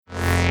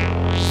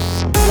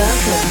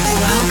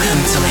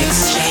Welcome to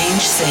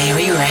Exchange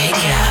Theory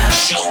Radio.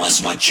 Show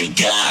us what you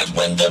got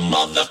when the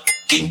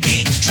motherfucking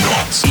beat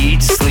drops.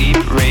 Eat, sleep,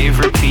 rave,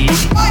 repeat.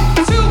 1,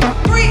 2,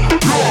 3,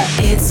 go!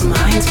 It's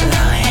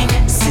mind-blowing,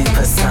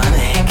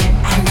 supersonic,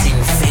 and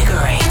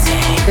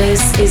invigorating.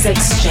 This is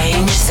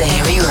Exchange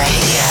Theory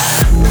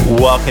Radio.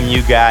 Welcome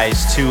you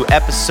guys to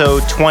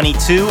episode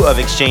 22 of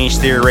Exchange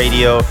Theory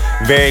Radio.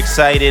 Very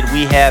excited.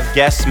 We have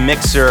guest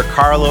mixer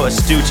Carlo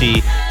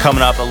Astuti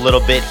coming up a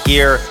little bit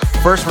here.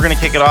 First, we're going to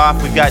kick it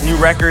off. We've got new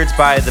records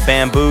by The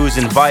Bamboos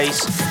and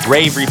Vice,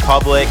 Rave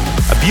Republic,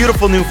 a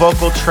beautiful new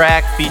vocal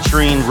track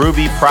featuring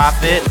Ruby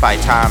Prophet by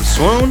Tom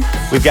Swoon.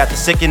 We've got The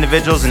Sick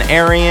Individuals and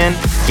Arian.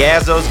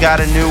 Gazzo's got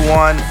a new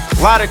one.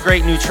 A lot of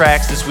great new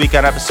tracks this week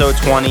on episode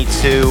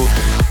 22.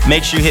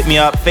 Make sure you hit me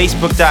up,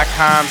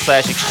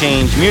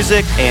 facebook.com/exchange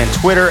music and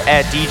Twitter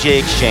 @DJ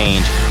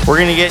Exchange. We're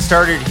going to get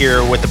started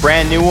here with a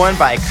brand new one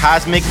by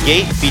Cosmic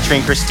Gate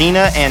featuring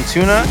Christina and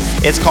Tuna.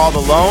 It's called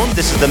Alone.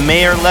 This is the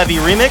Mayor Levy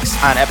remix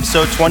on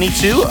episode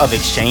 22 of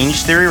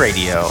Exchange Theory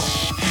Radio.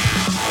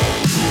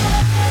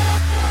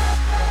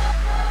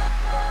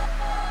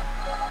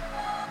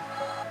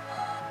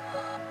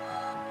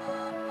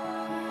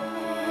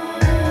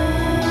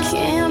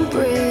 Can't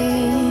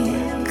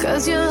breathe,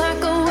 'cause you're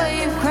like a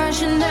wave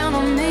crashing down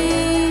on me.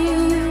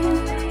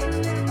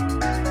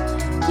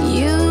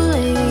 You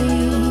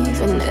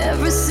leave, and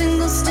every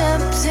single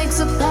step takes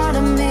a part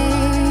of me.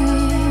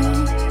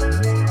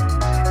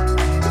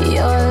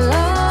 Your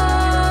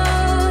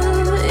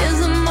love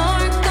is a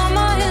mark on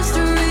my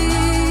history.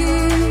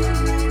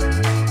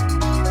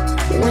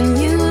 When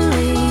you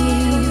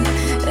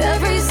leave,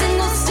 every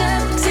single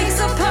step takes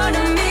a part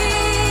of me.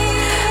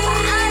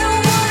 I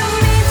don't wanna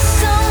meet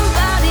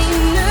somebody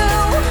new.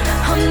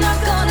 I'm not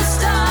gonna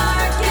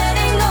start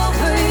getting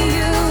over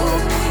you.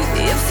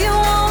 If you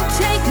won't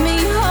take me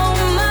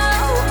home,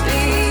 I'll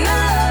be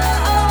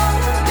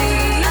alone, be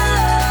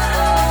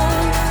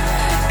alone.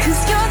 'Cause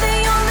you're the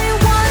only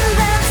one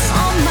that's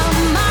on my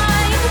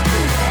mind,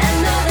 and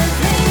other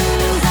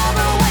things are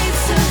a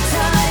waste of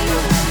time.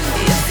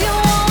 If you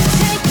won't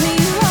take me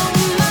home,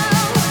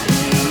 I'll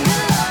be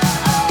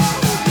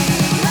alone, be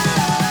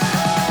alone.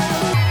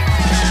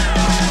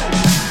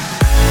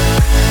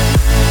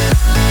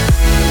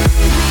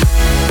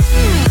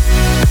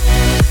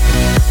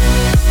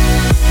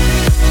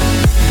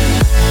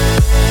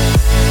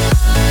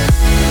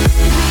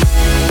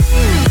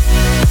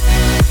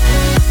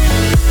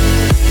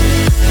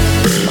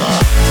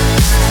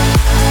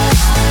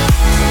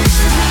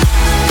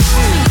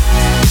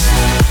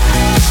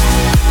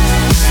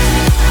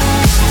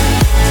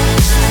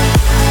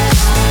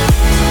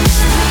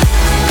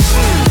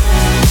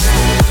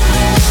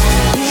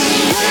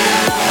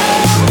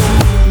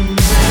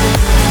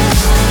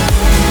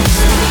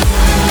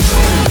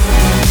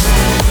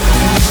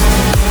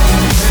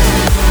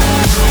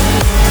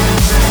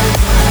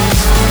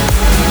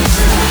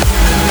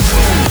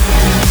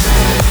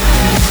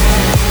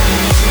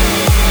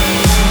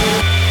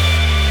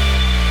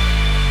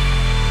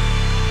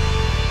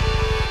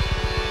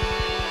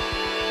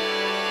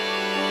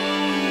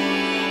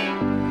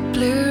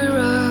 Blue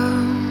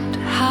road,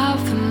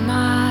 half a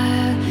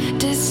mile,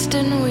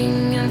 distant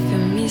wing of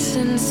your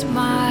missing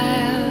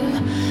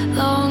smile.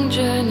 Long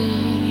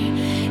journey,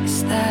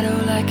 is that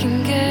all I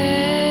can get?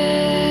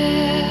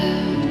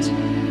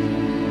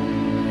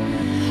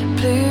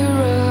 Blue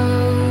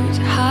road,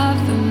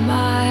 half a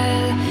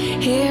mile,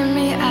 hear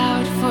me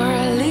out for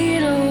a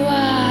little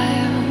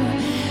while.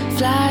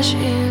 Flash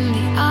in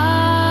the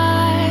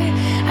eye,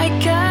 I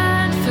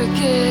can't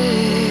forget.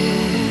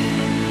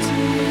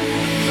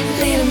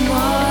 Little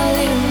more,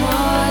 little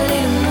more,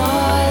 little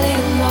more,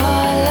 little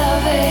more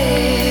love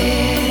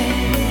it.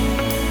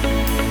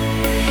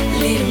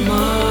 Little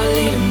more,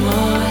 little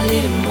more,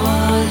 little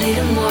more,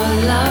 little more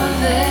love.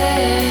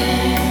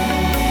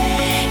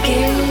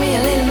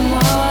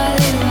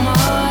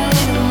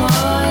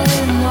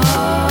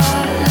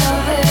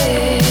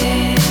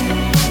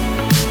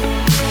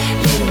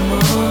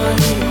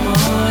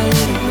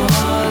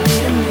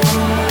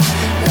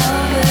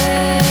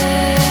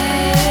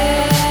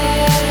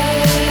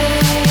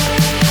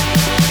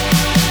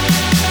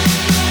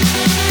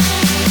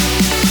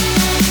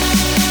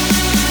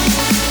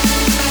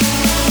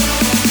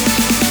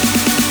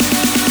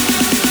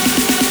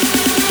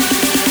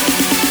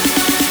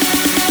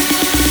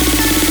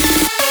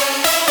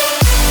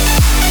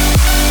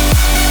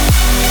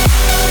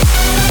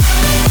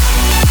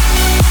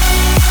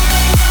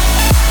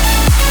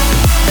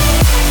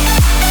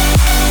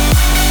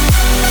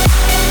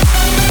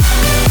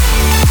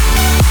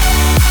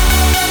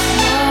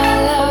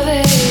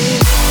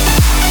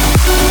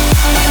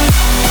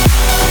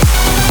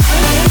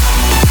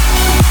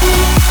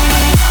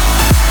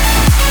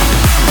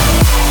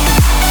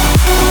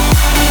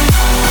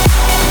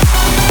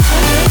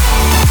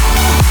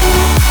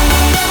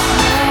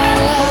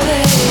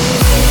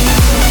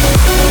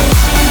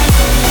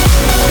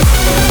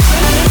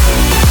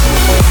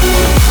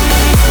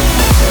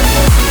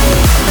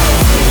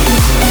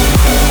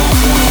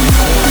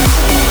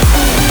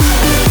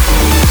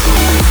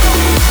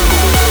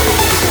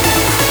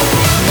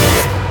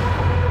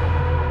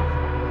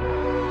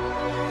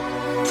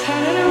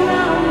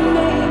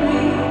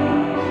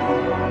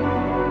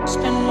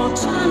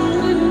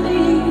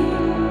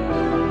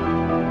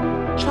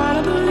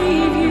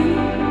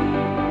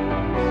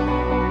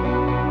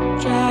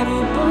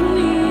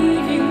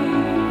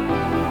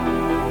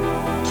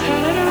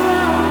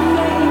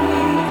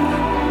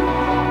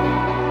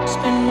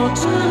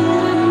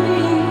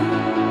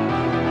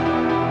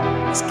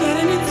 It's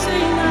getting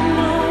insane, I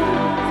know.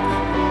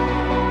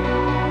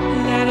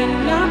 Let it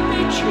not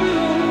be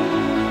true.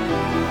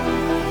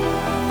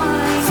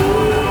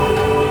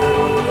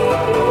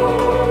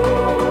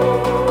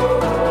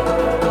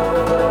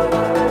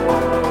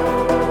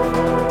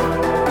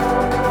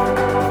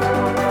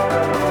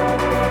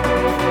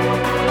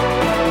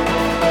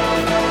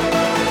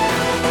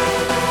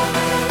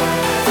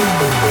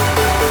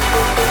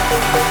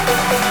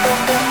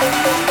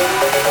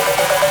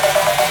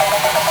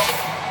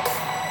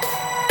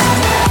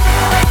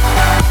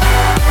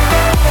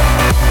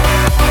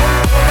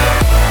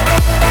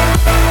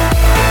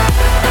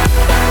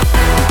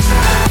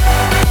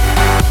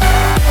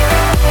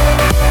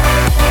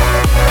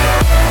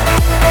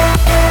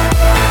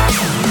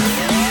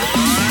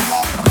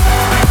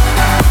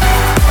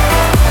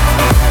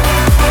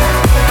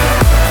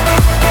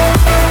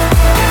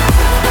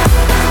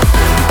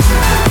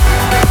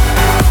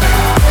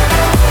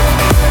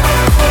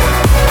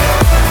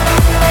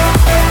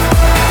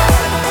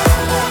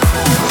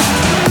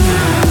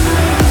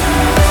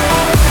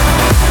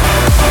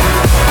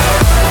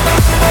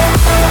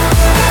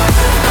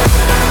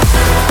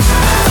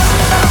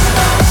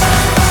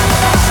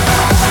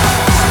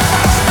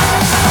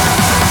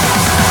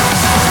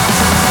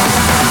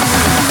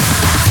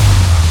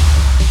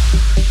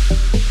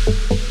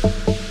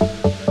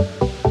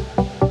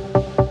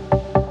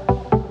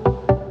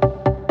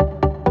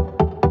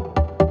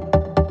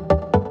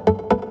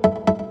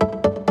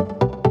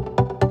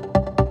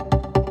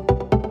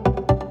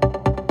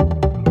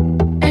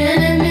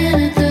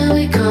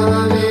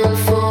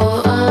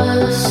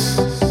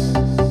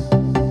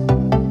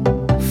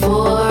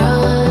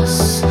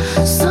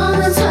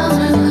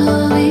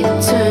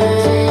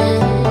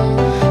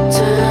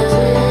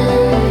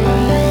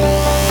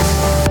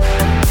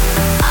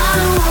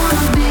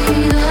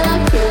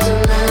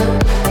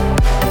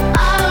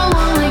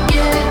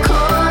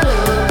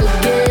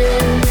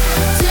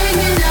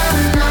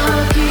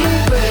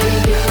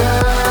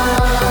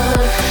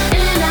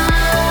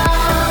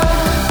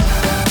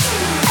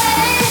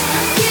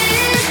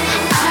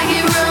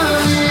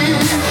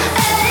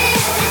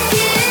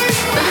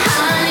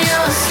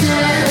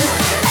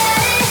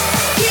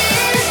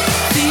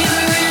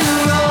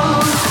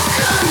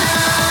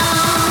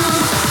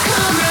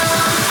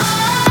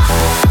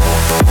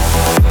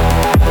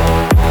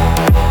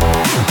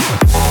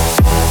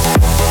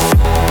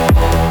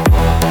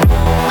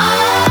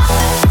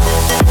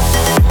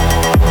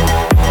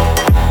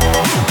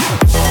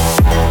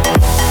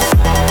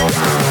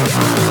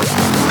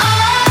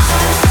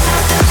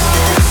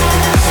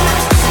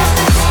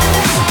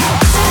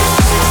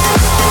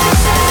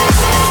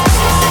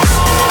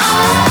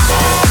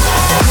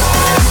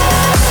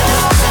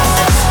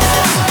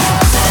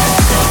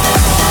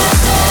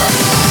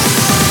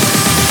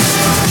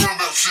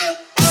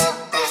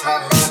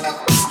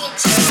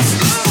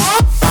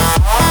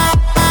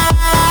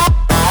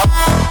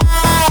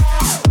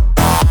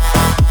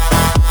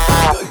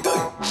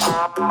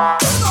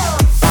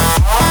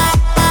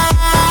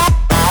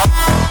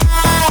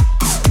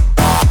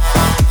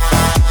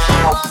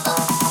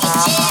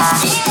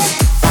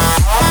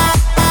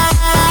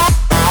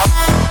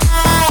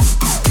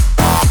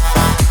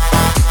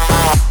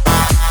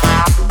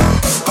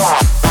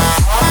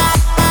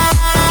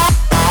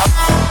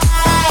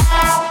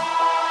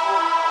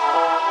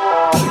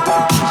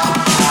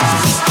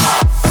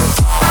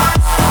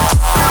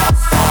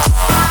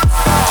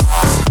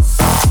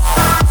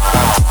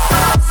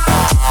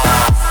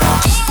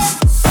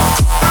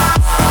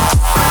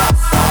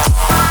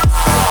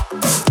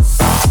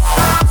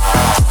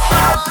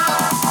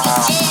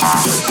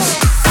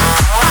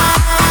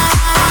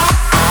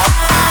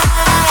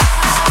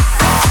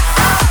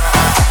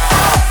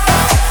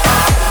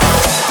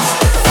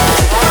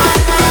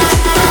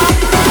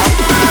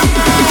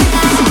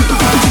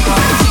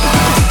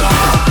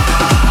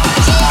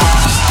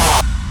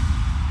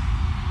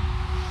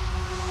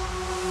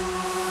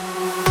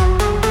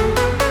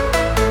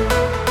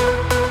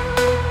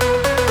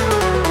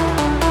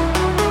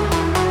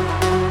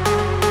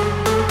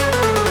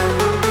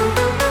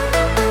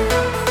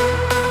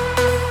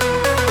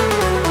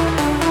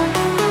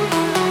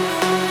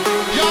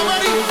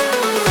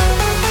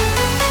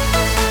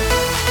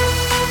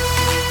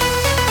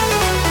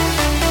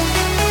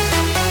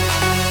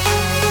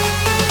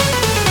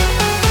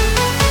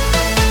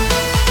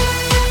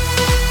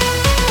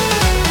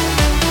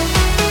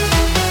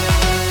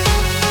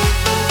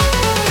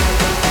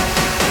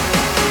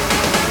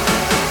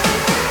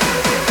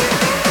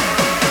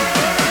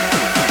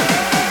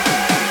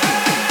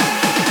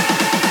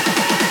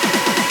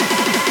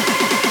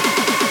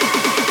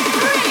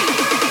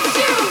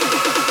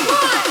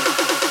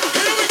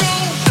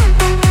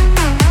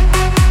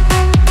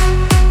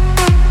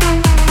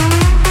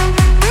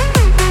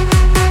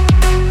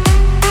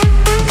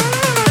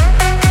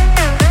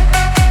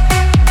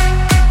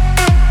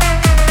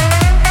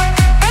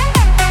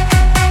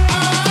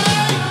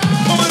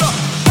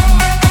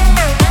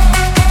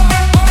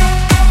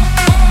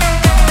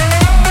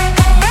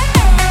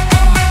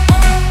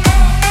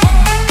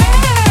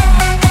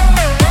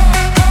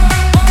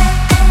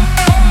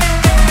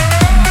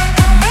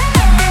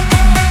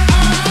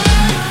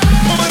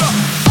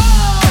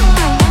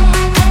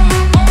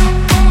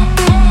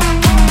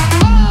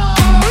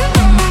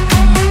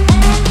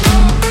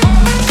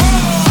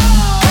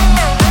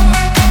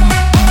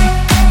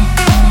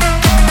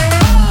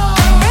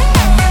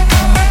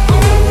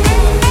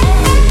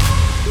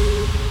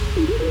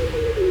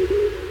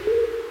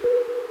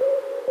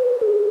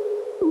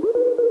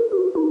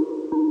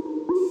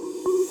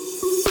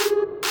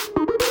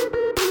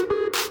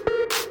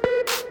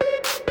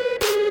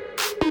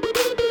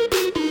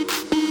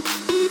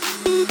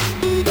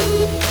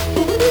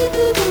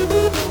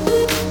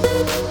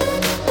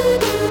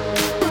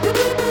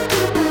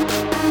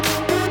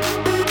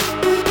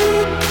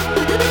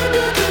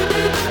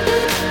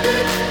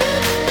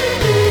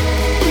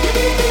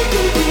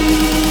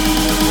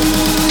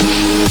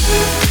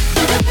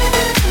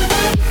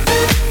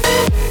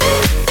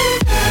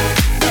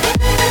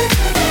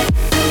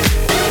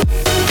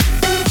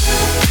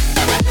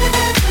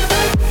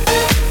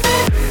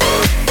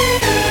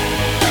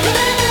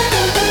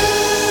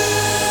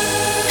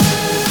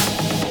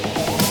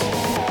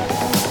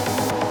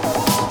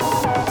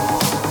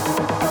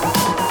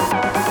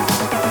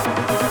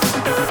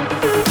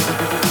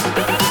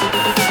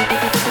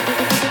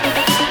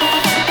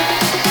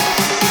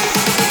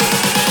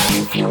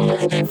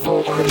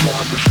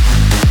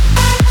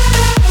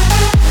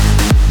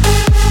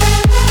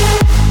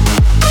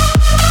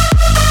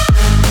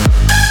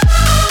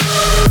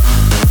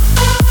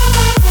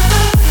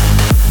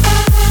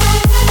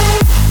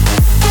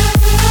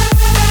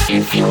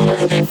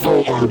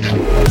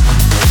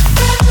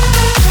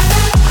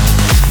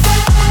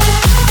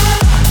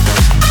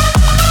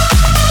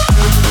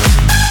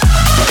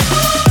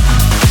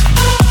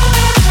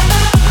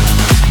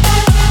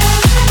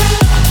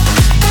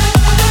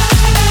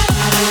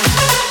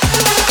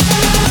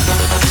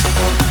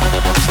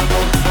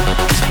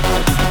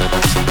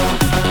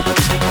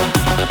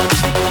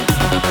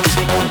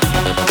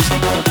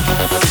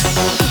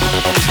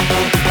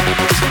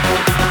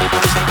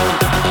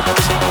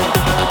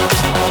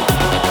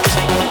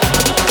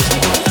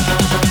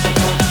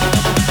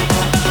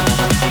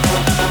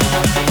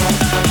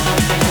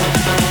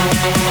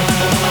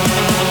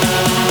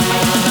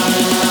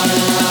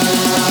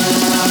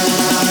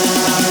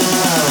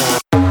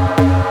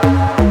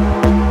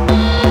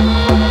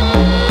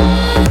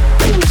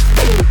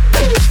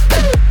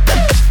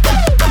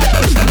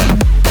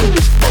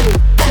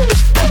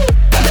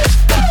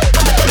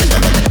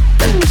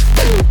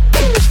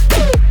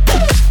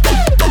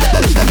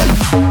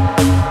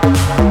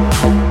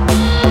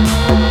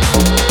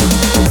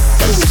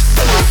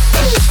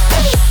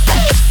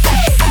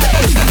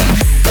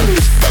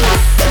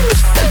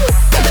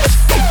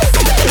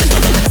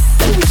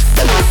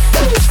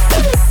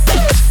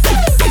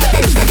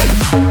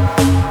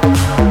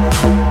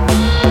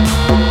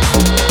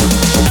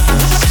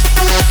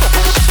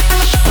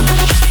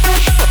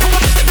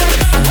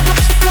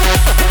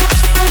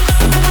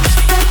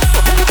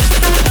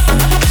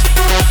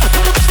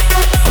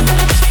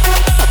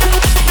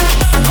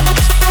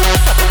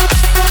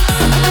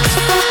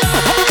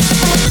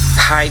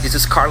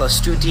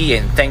 Astuti,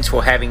 and thanks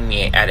for having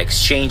me at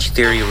Exchange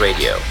Theory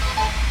Radio.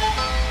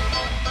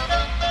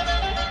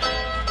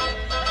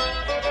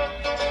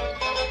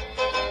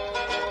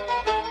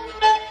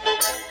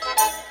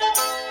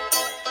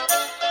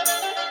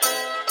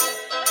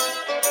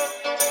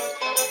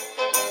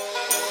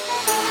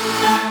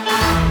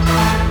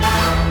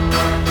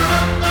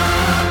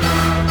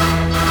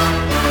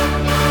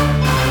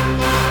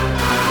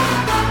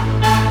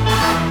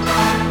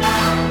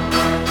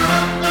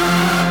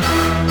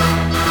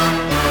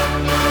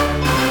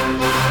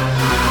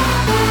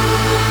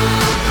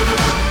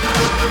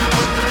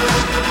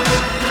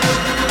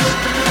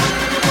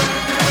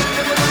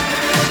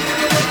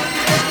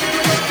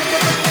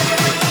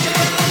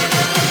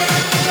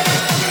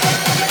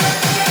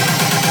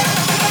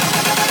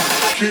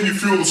 Can you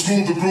feel the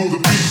smooth, the groove, the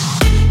beat?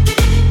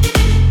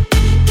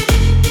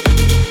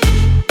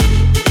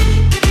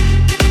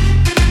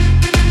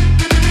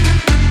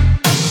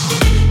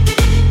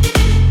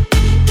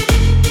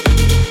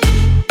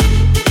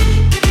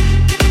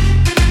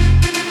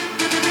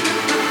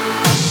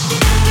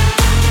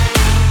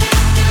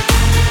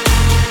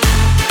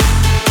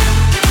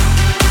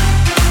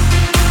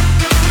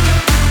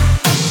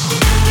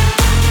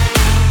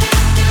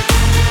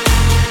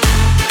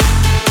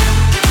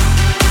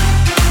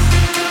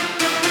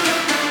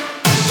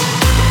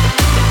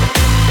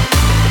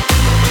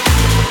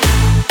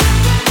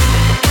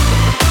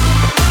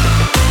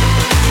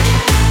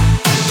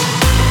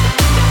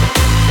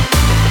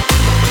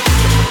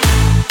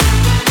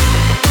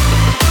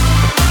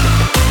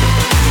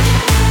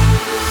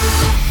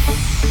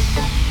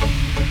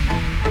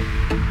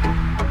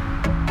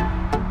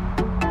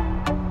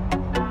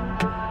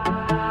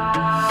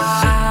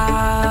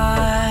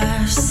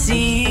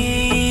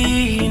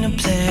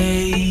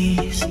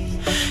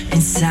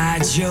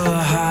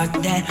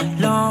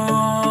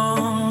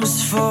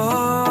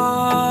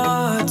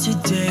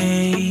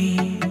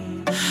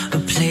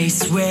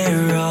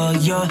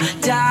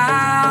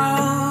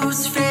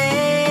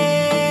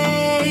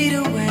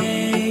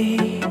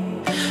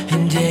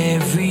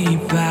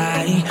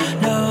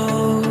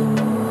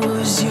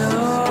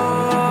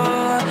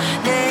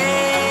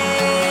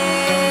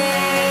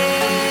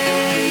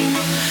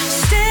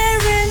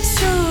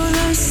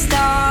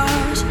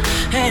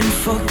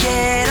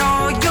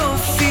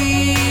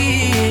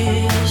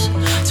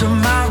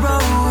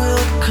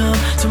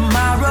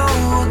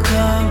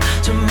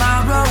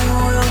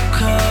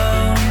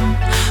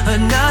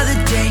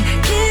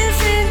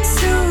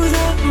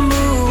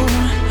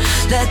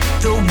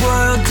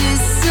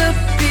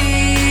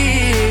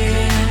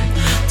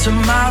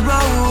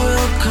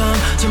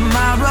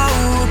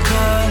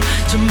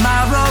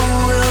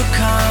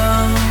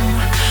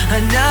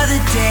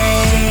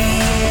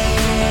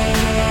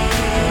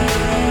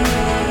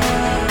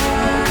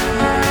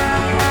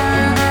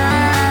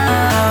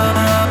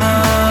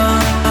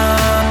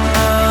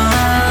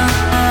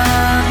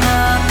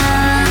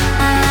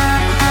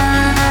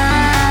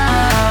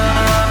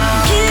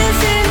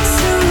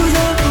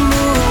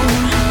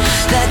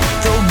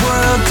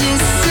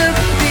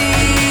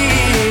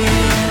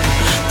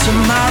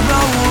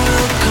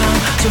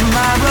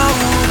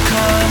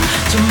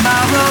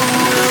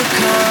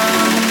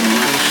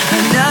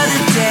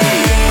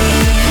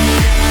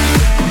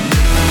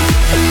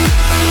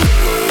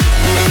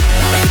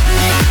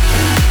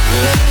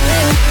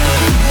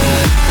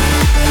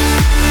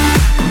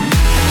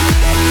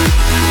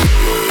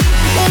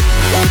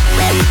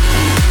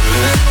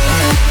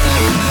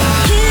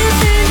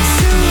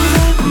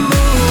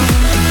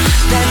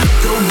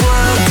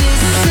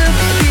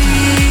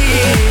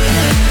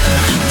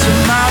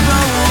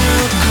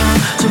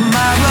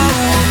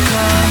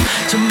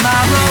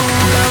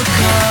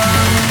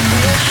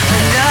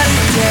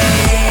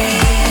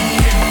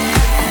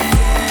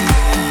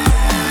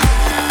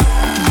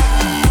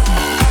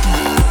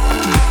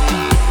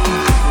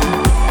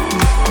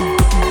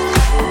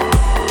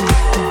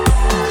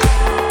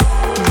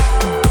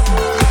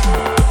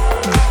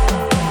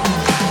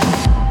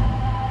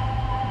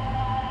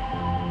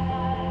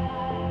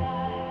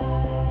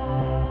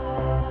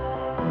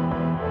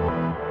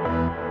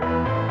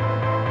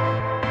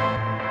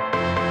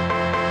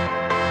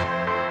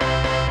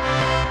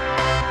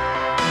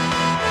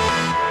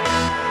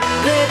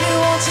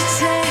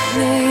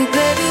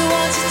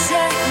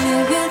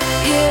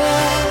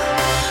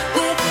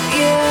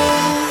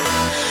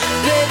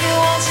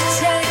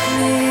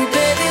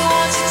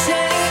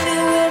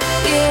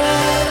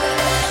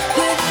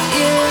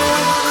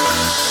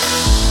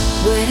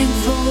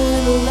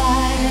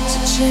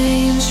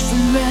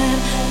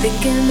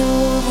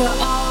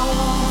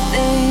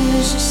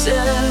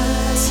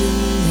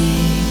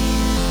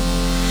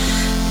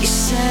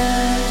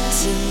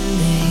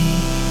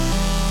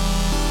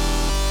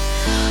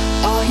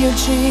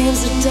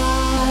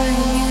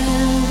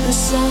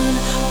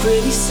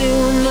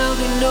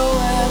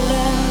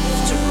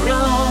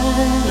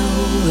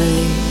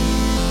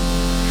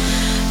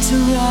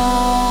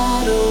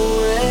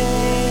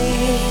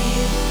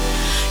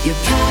 You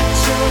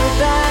packed your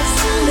bags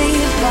to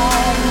leave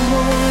by the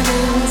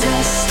morning,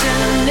 destined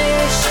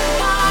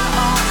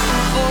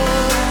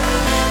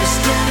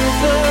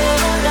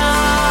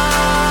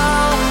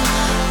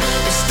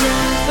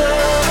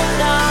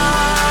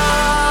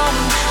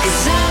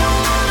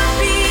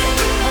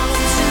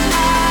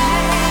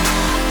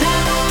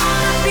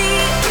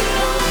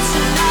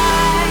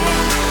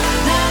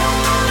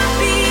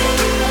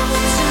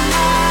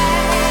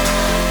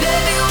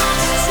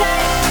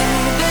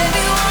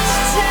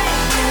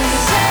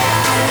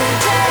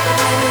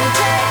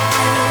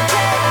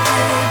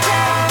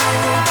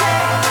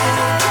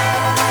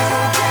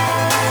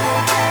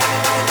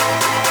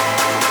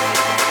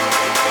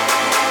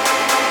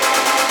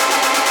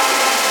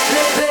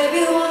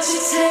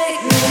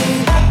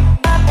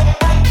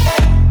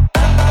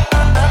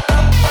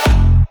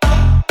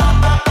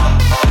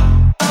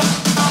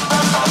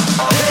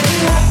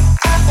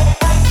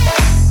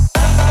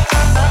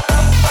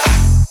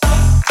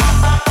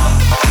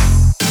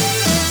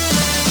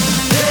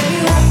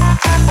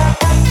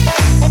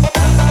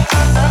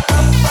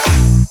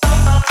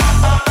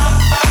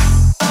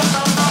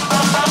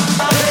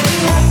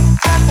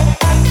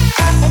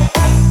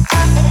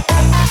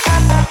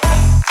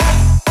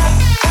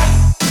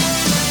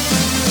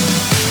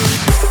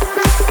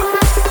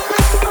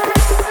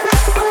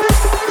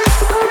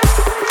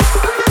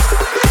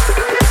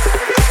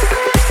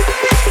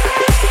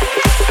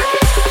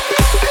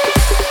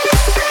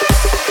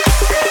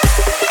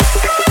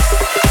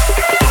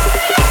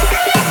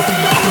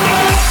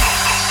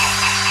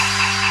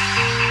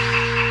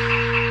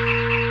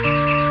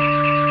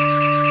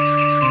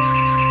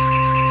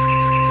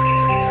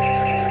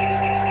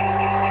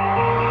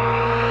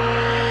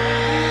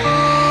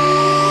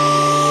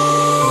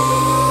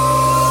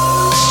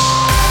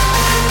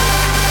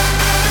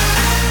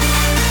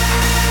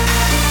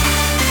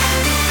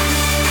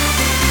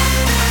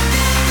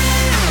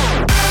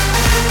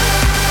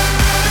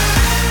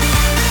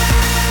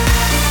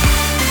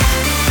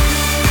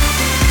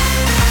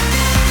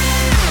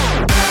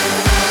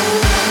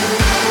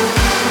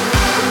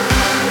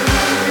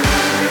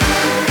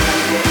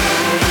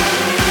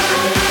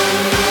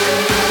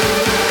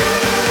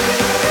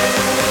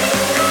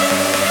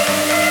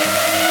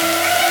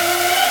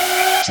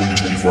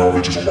 25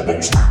 inches on my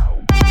bones.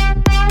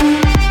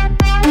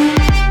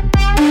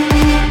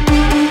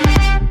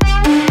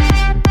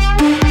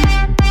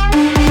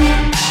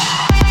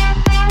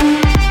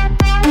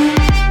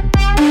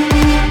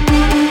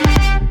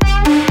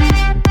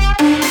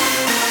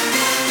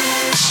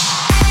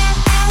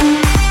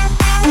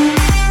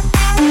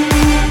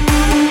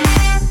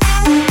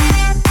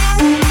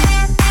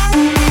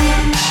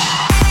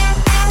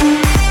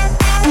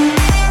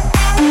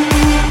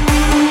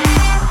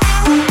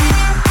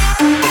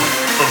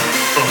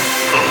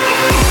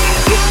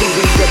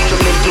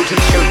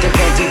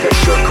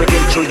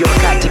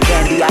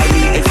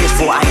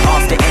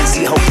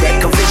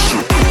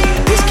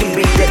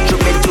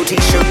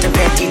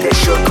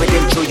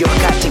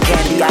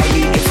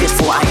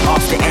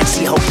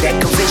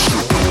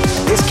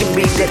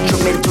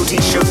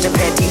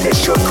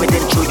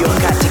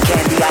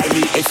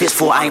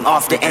 I'm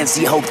off the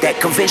NC, hope that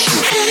convince you.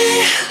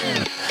 Hey,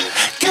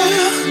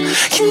 girl,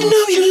 you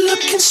know you're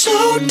looking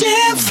so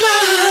damn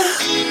fly.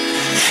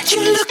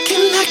 You're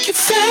looking like you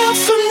fell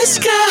from the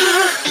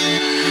sky.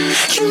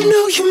 You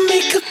know you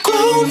make a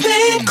grown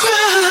man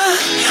cry.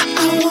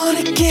 I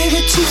wanna give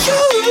it to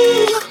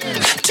you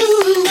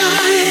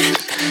tonight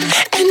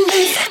and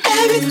make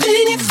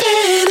everything you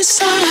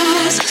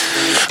fantasize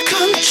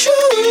come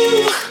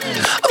true.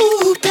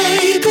 Ooh,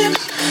 baby,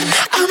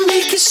 I'll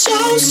make it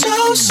so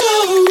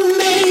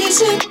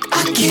amazing.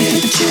 I give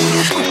it to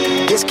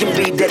you. This can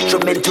be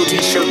detrimental.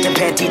 T-shirt and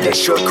panty,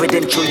 that's your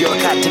credential. Your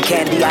cotton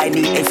candy I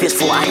need a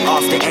fistful. I'm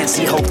off the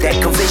NC, hope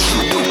that convince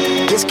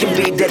you. This can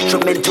be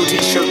detrimental.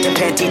 T-shirt and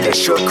panty,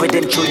 that's your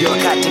credential. Your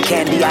cotton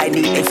candy I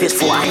need a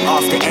fistful. I'm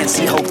off the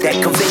NC, hope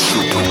that convince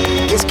you.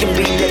 This can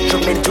be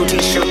detrimental.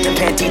 T-shirt and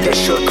panty,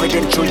 that's your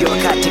credential. Your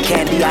cotton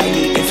candy I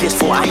need a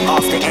fistful. I'm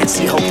off the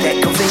NC, hope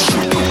that convince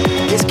you.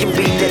 This can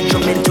be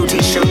detrimental.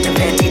 T-shirt and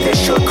panty,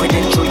 that's your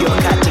credential. Your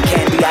cotton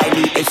candy I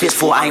need a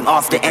fistful. I'm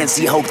off the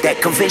NC, hope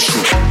that convince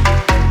you.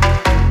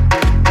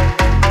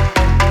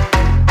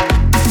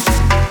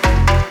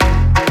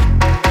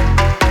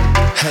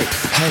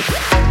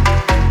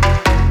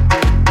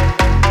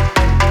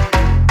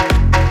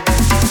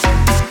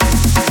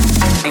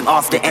 I'm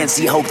off the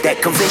NC, hope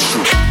that convince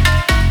you.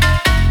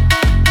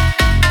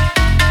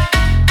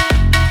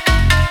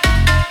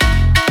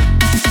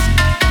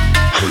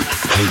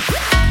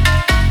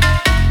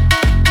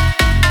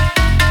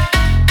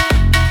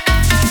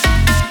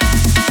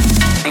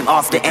 I'm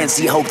off the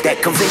NC, hope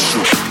that convince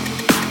you.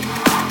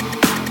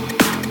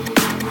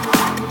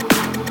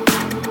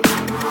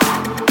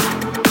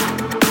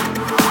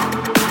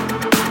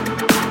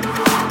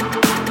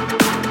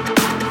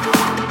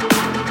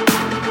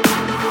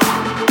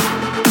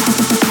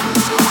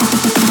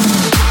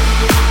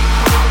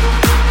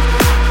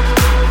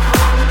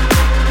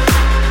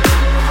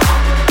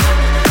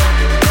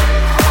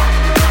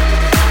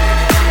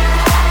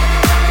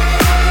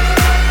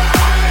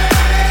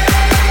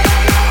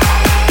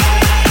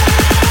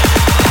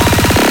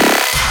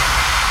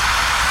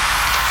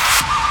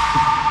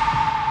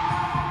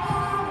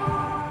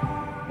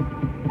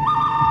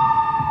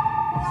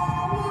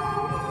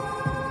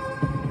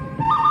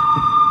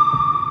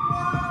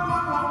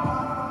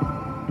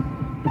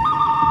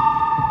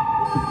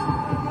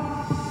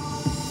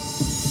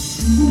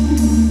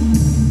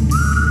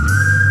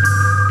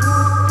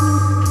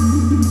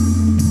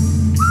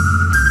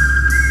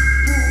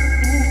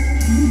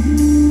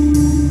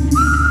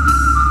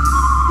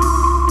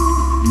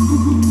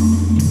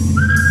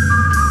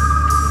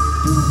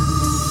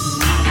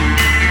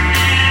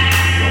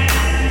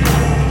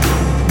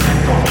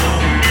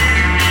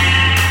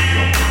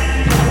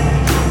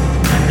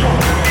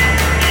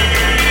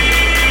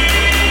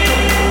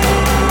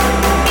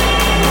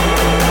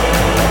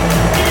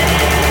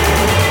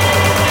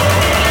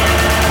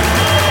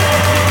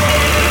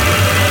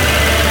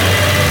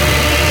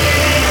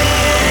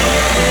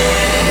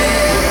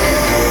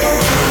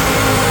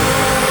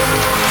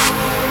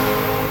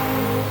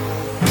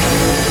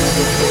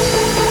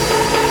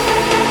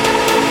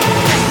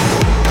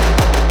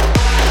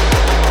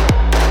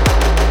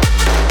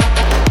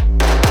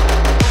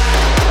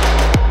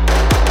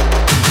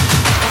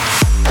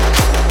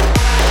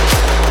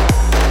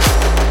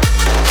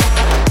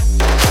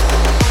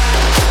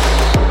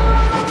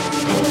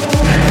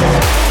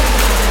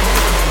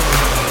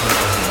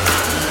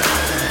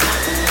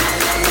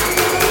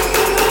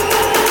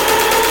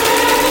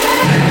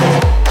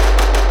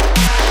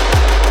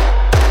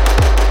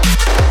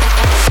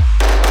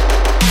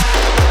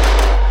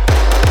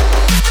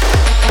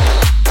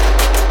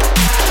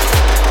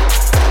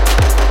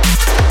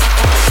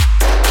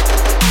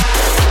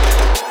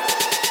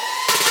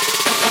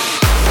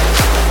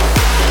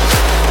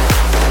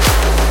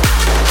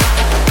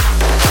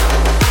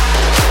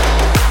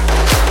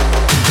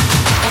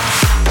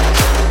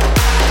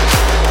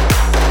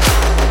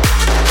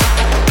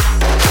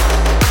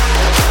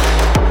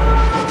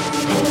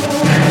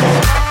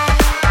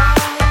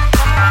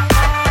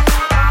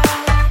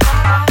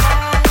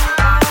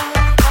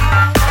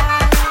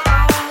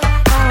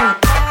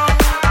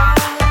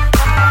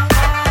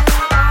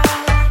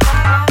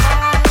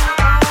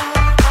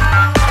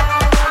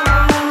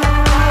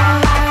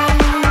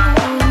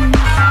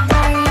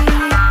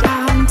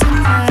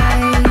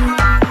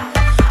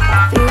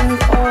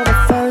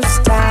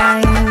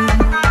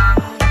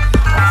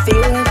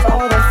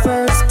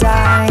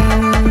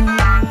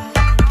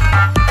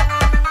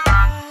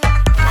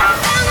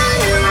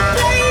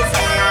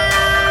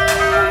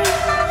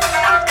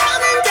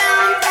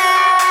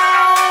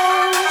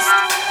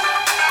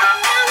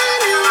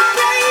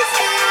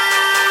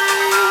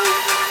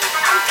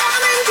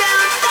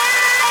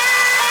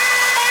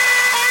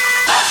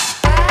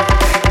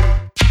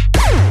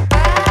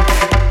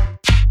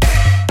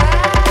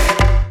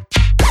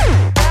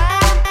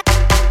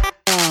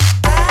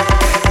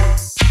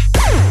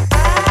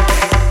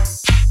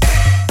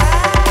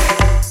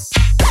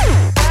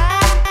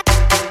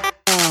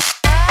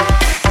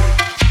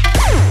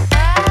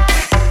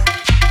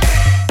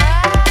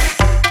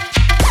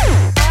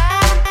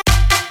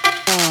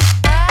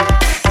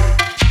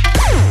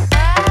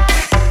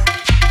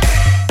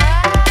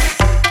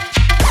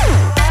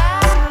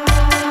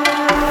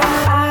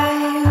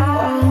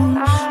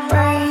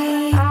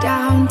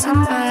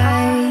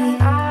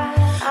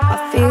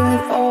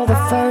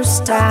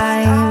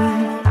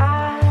 time.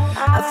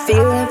 I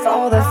feel it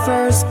for the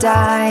first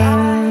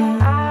time.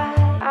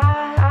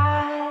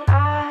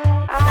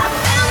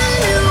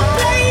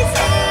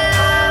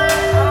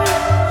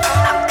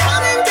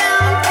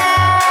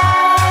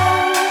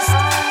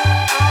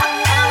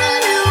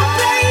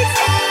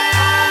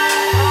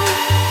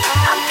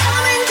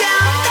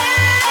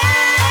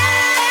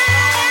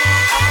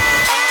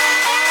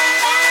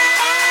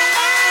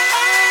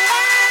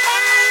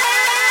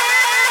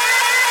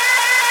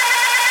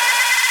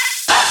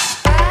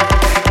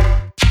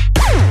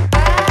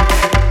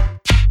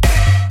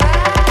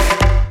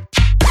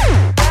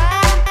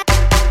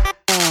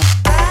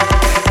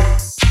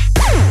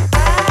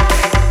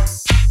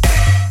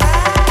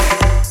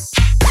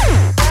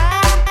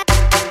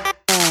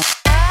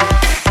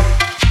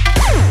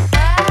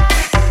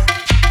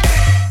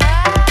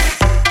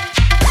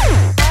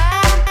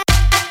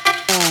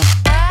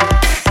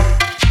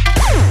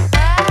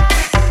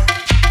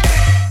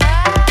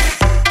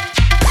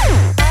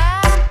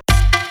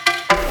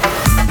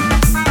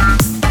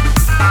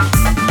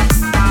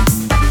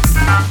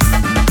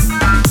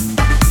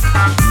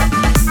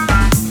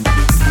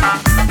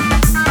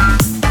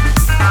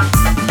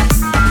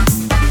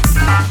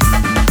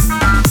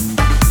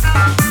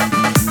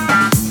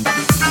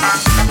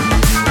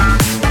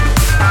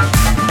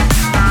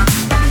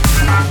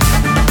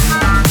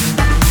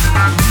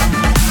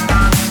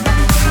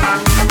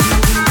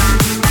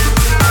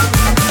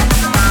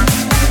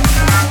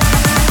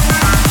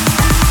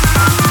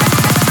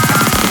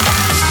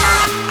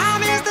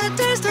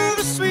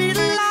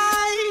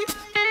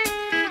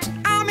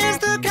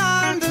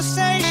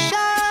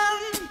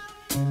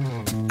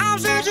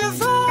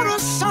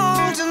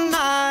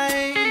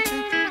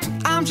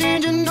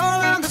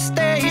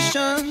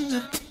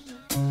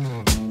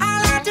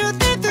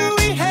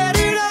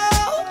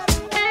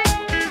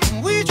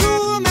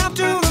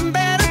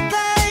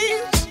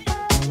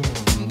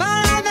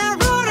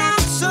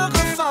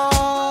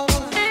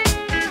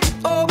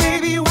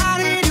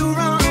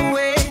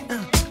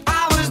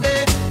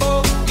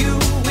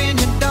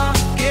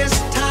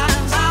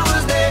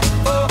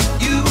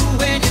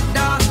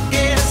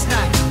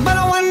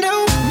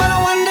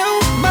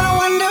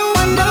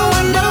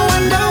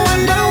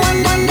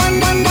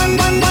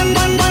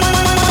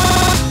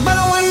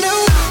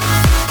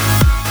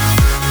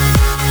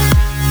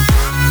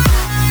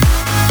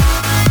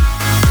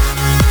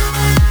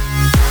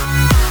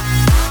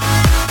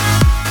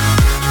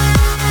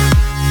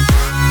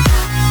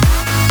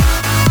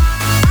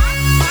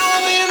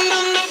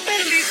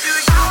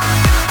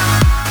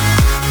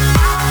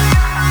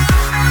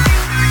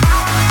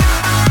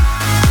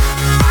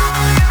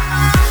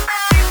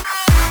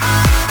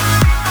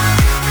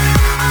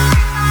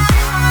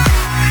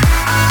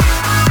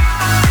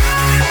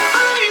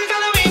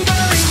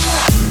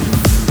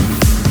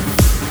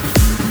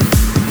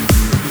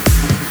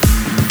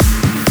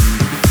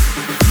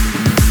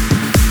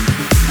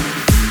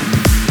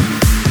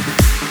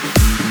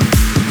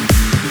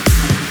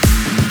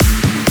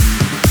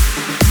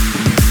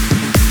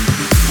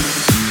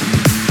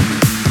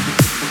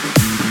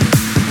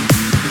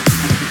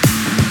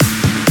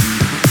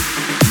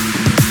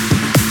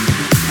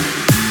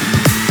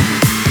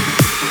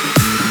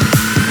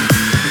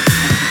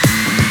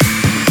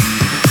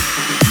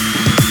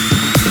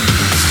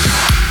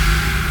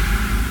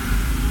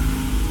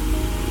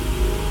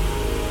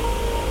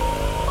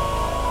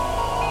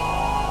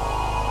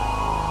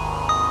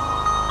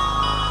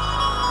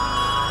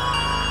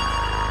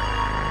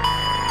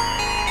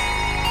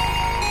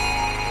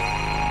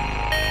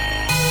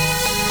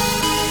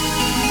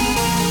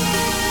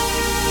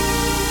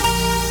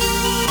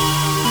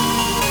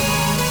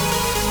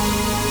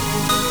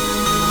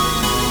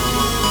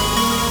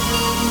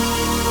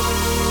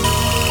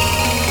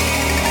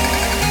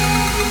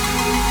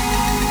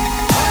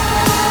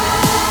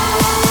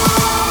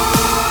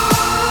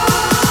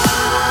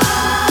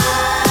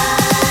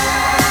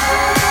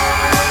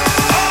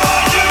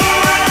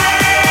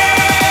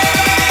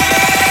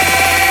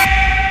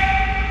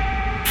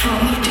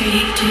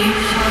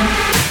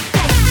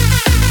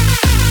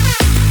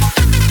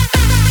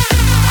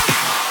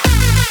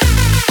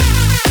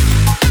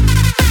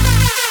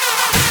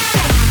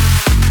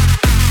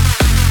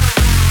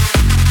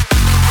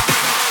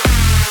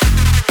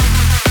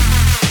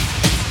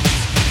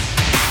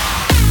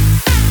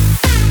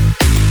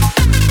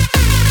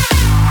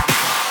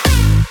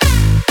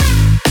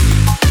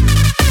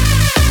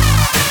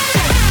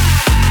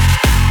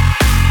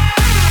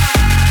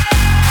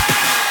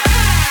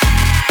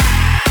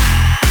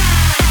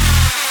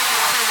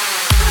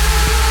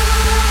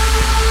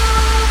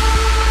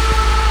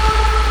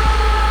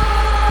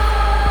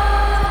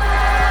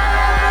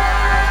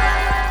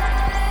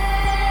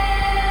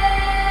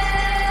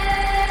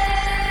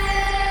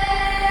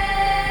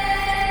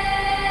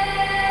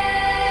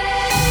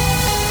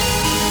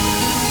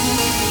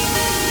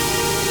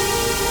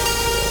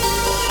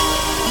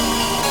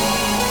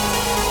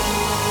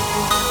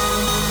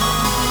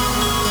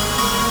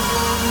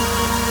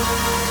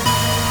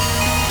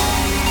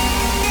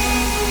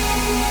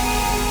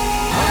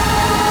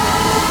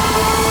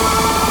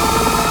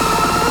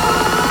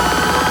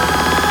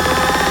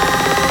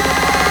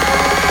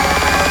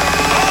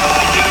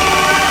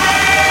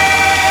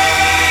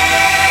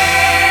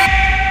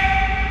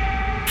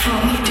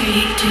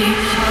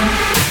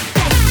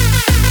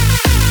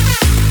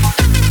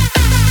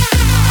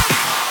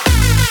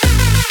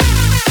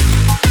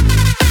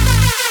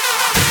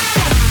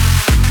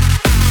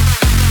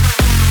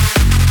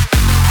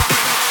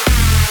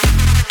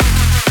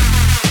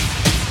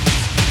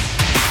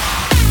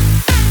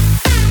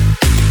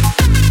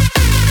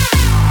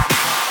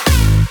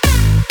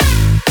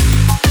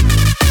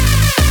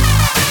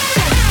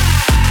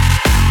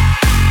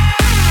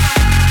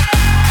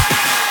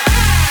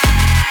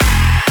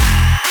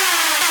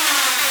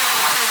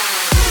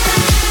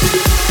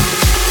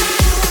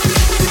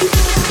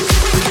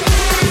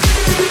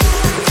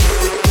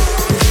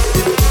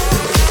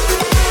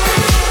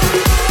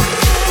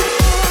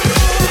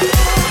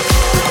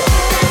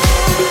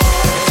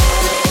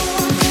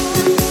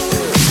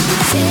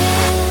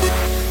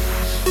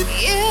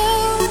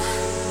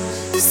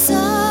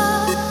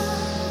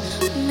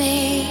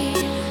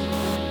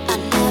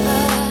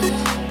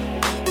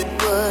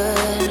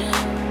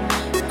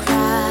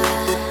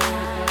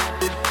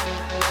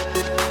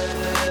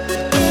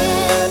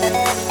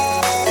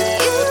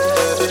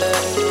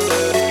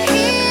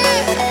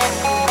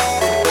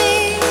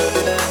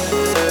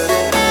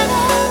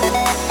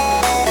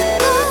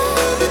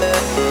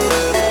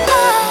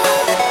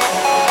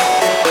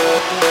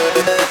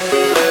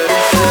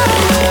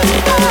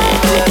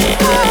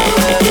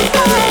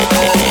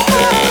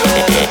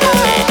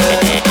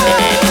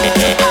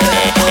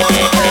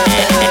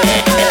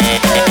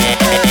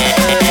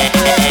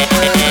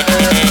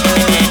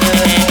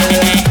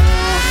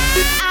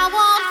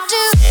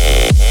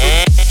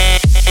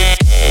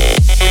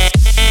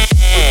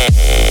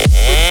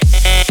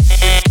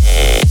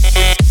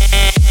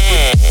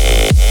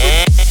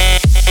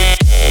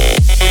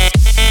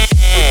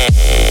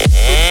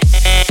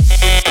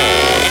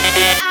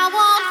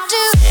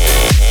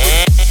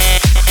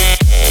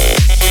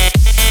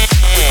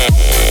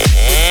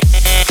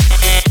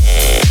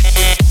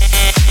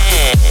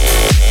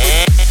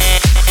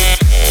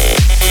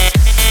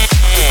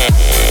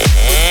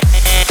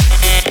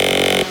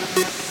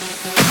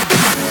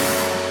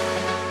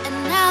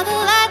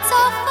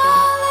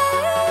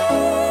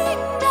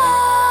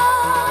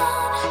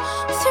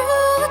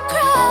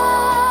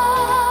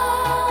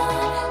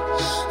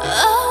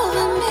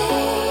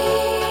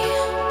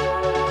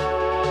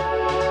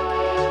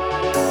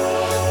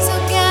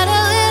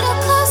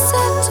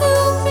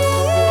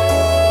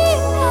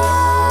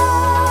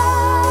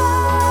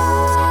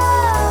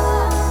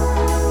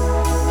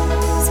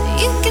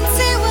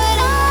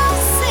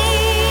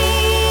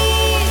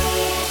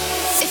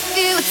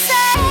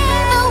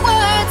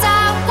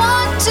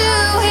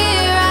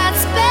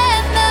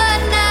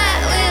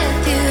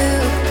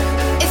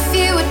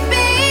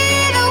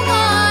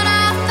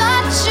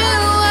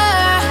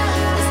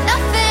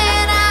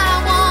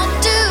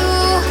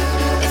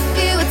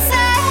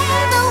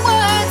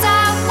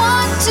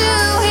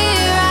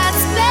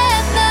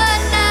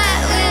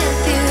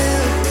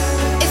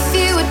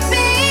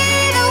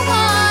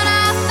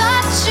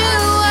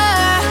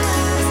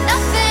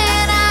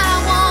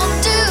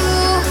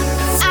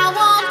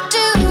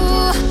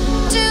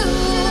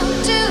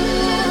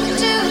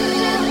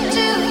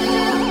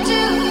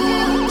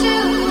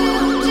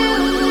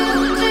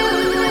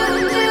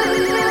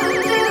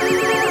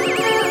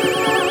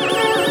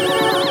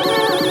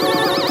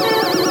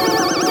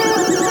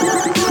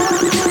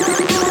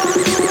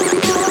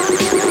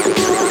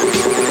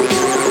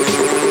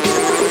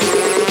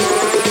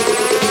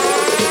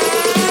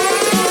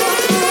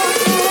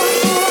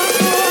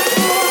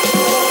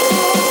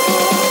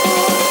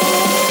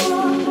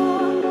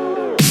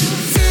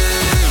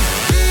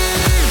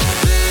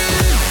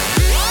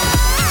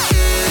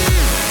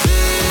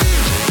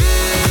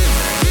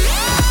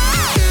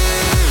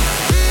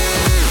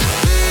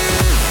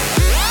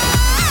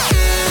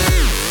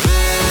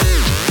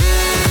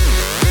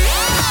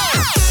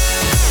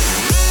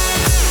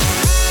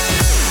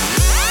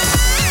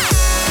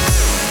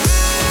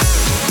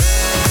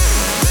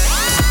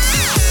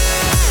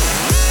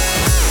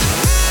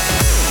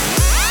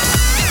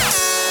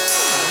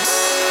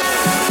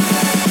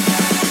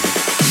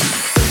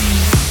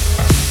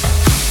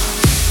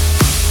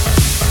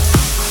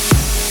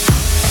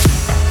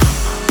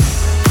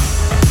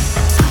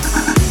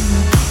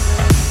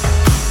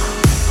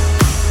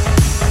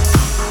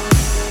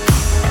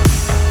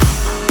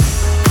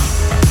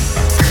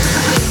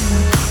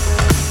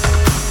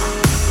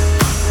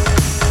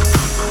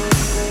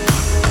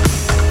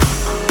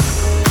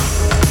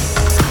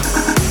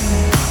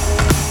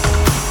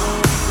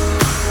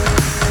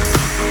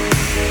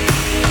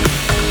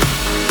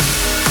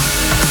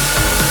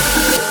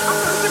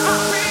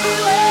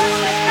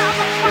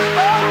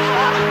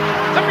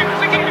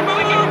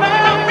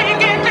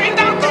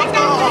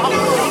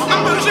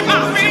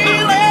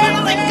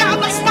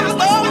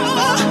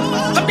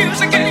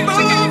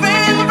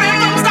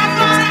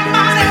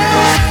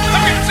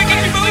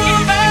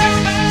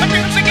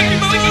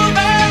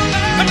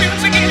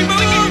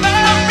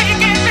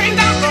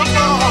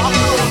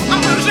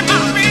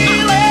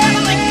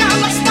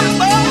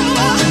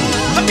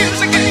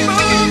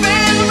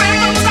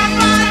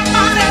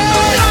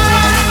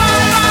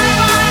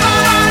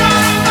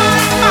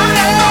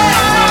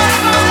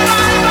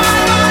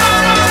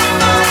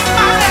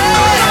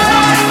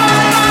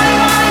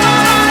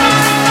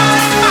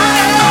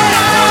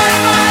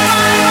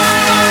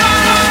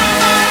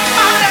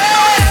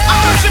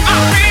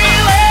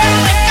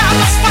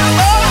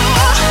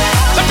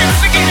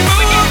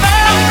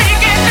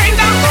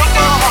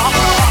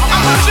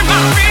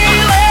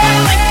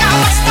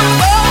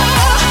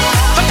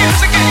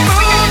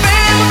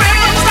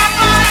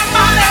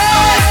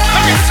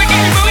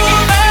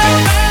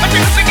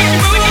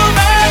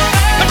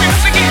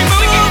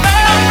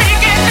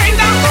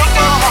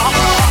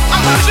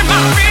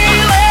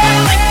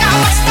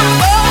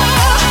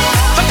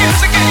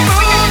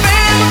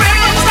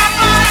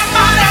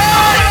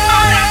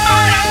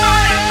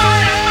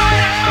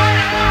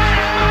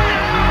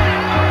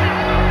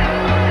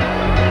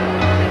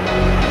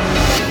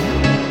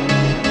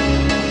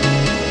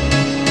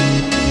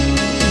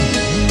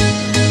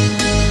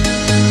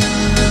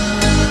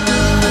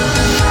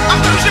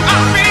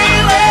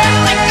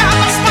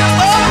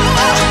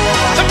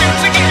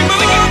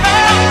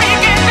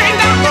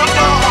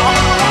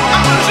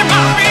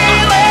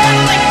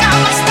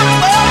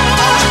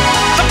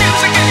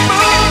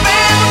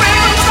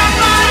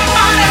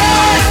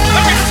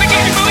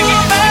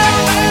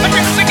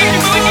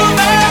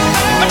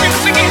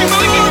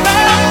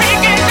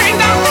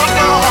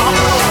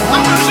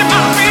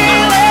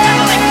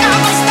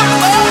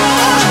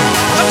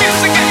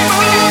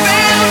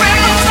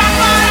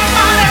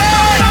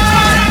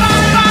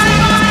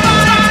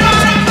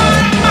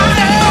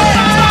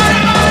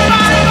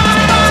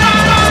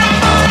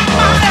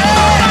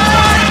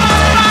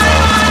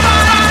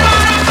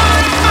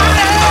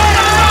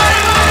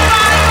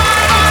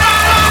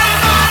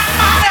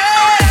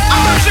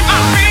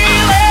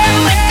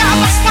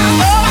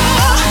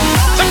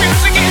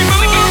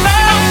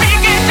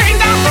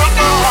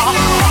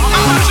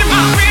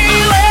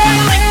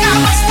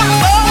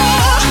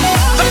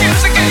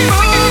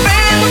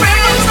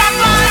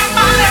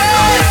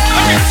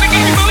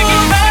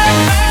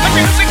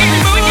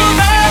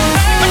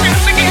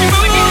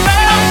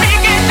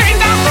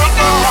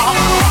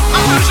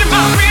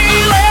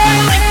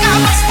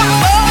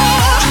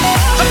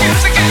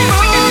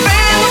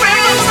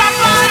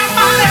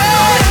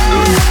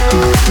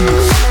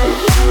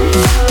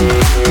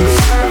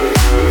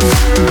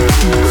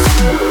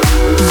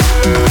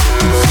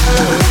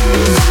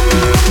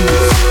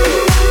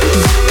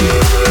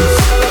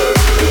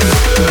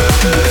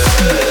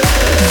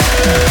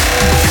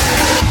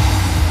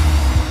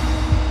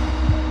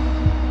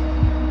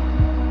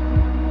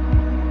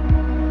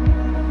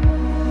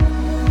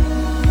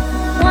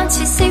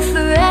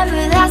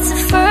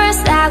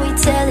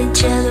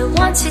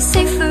 once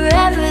we say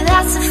forever,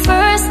 that's the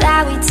first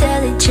lie we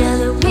tell each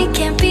other. We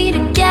can't be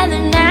together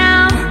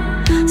now,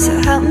 so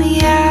help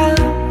me out.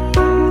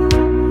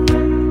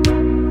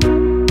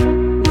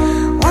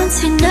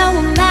 Once we know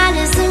what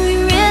matters, then we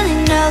really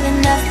know that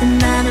nothing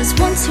matters.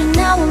 Once we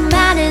know what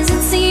matters,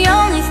 it's the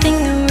only thing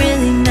that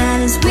really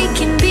matters. We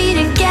can be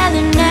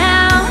together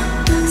now,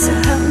 so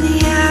help me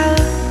out.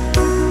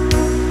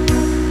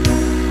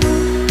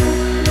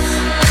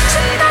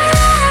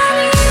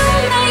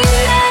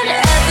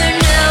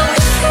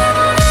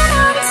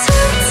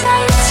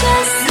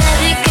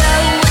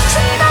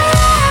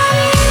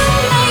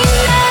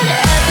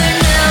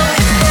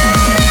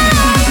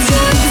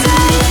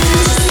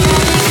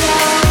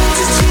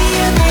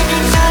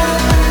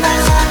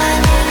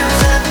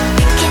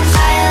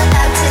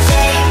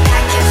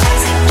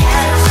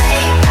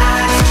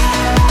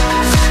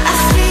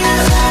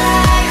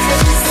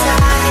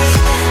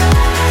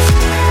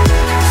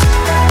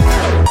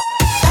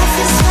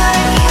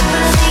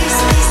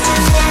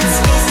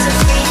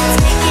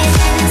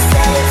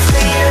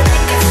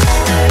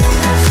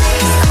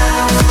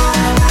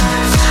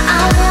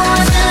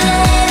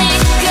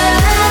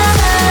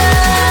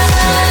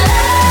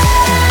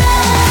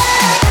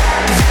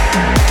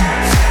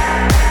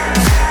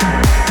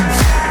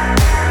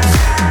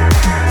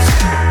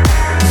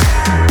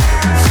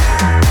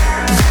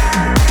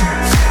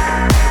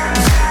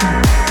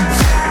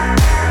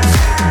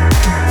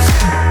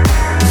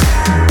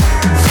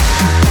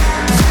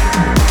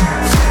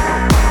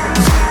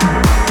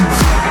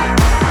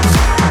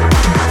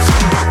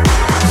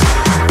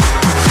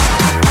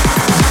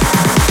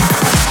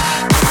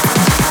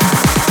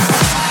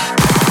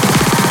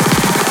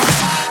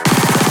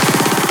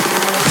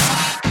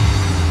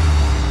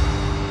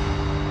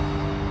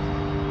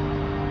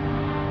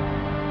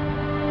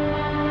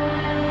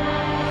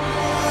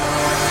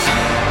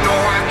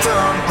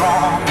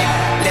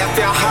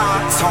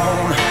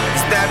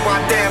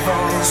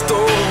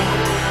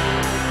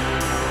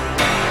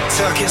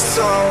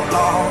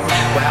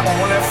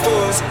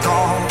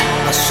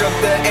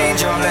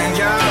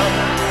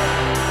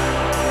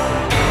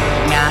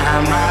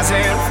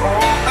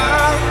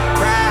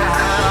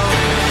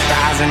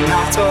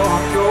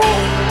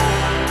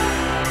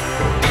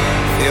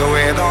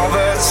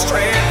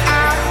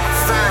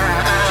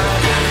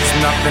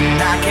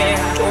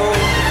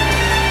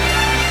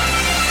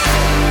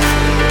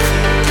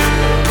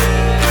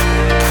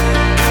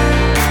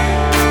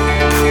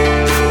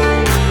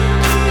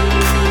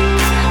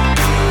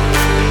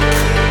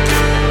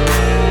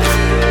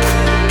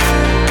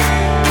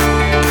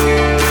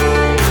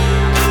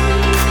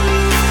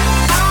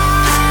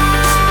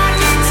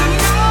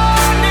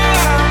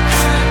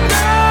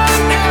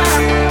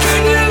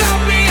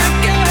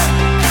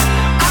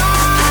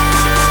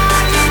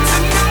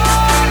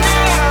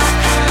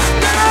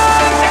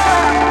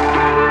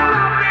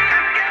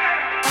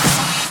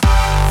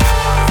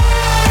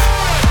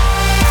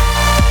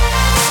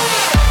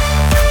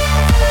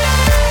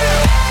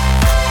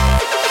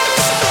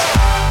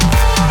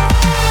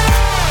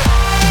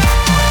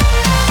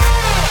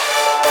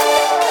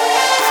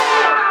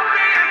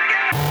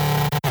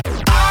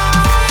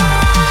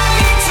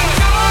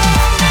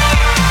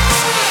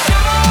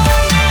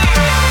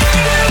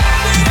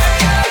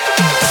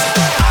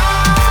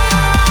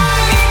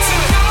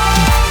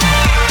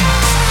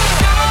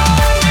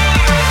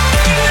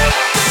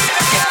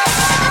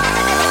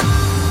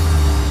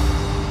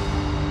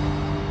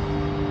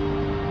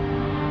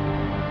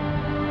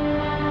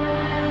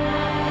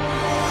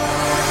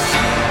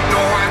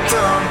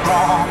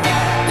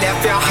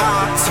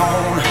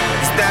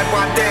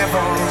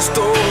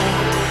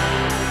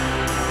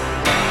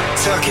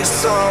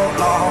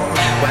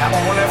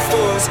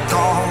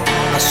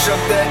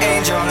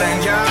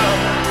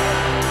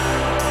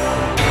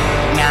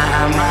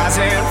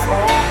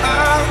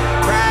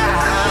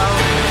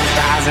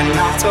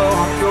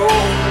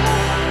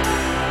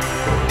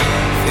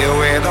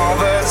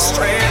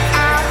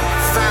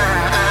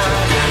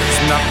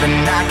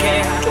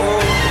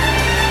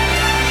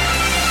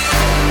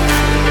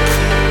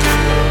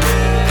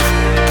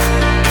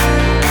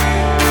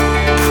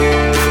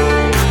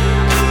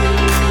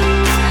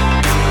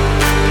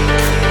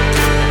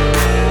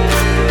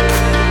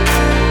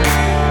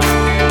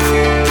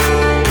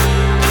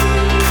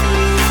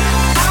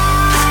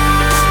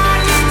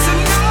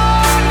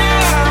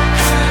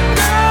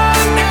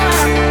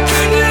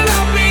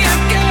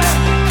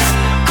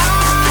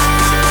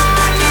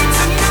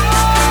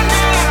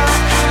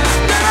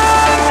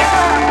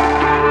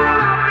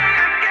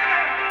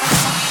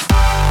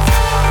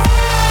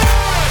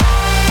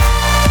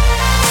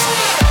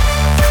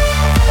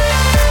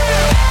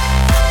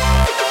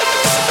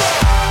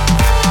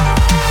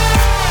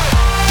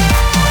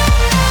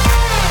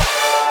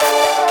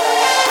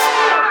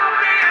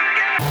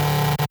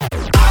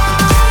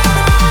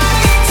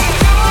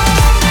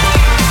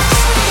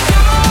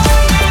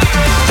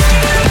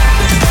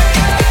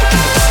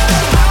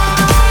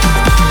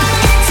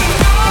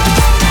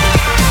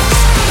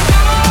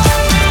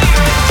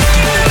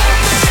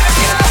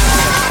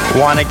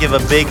 Want to give a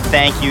big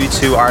thank you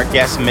to our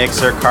guest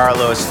mixer,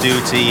 Carlo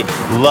Astuti.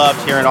 Loved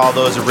hearing all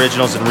those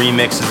originals and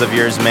remixes of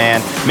yours,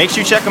 man. Make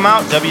sure you check them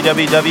out,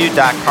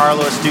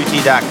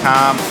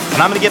 www.carloastuti.com.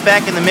 And I'm going to get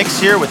back in the mix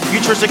here with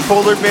futuristic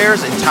polar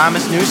bears and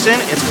Thomas Newson.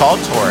 It's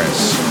called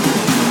Taurus.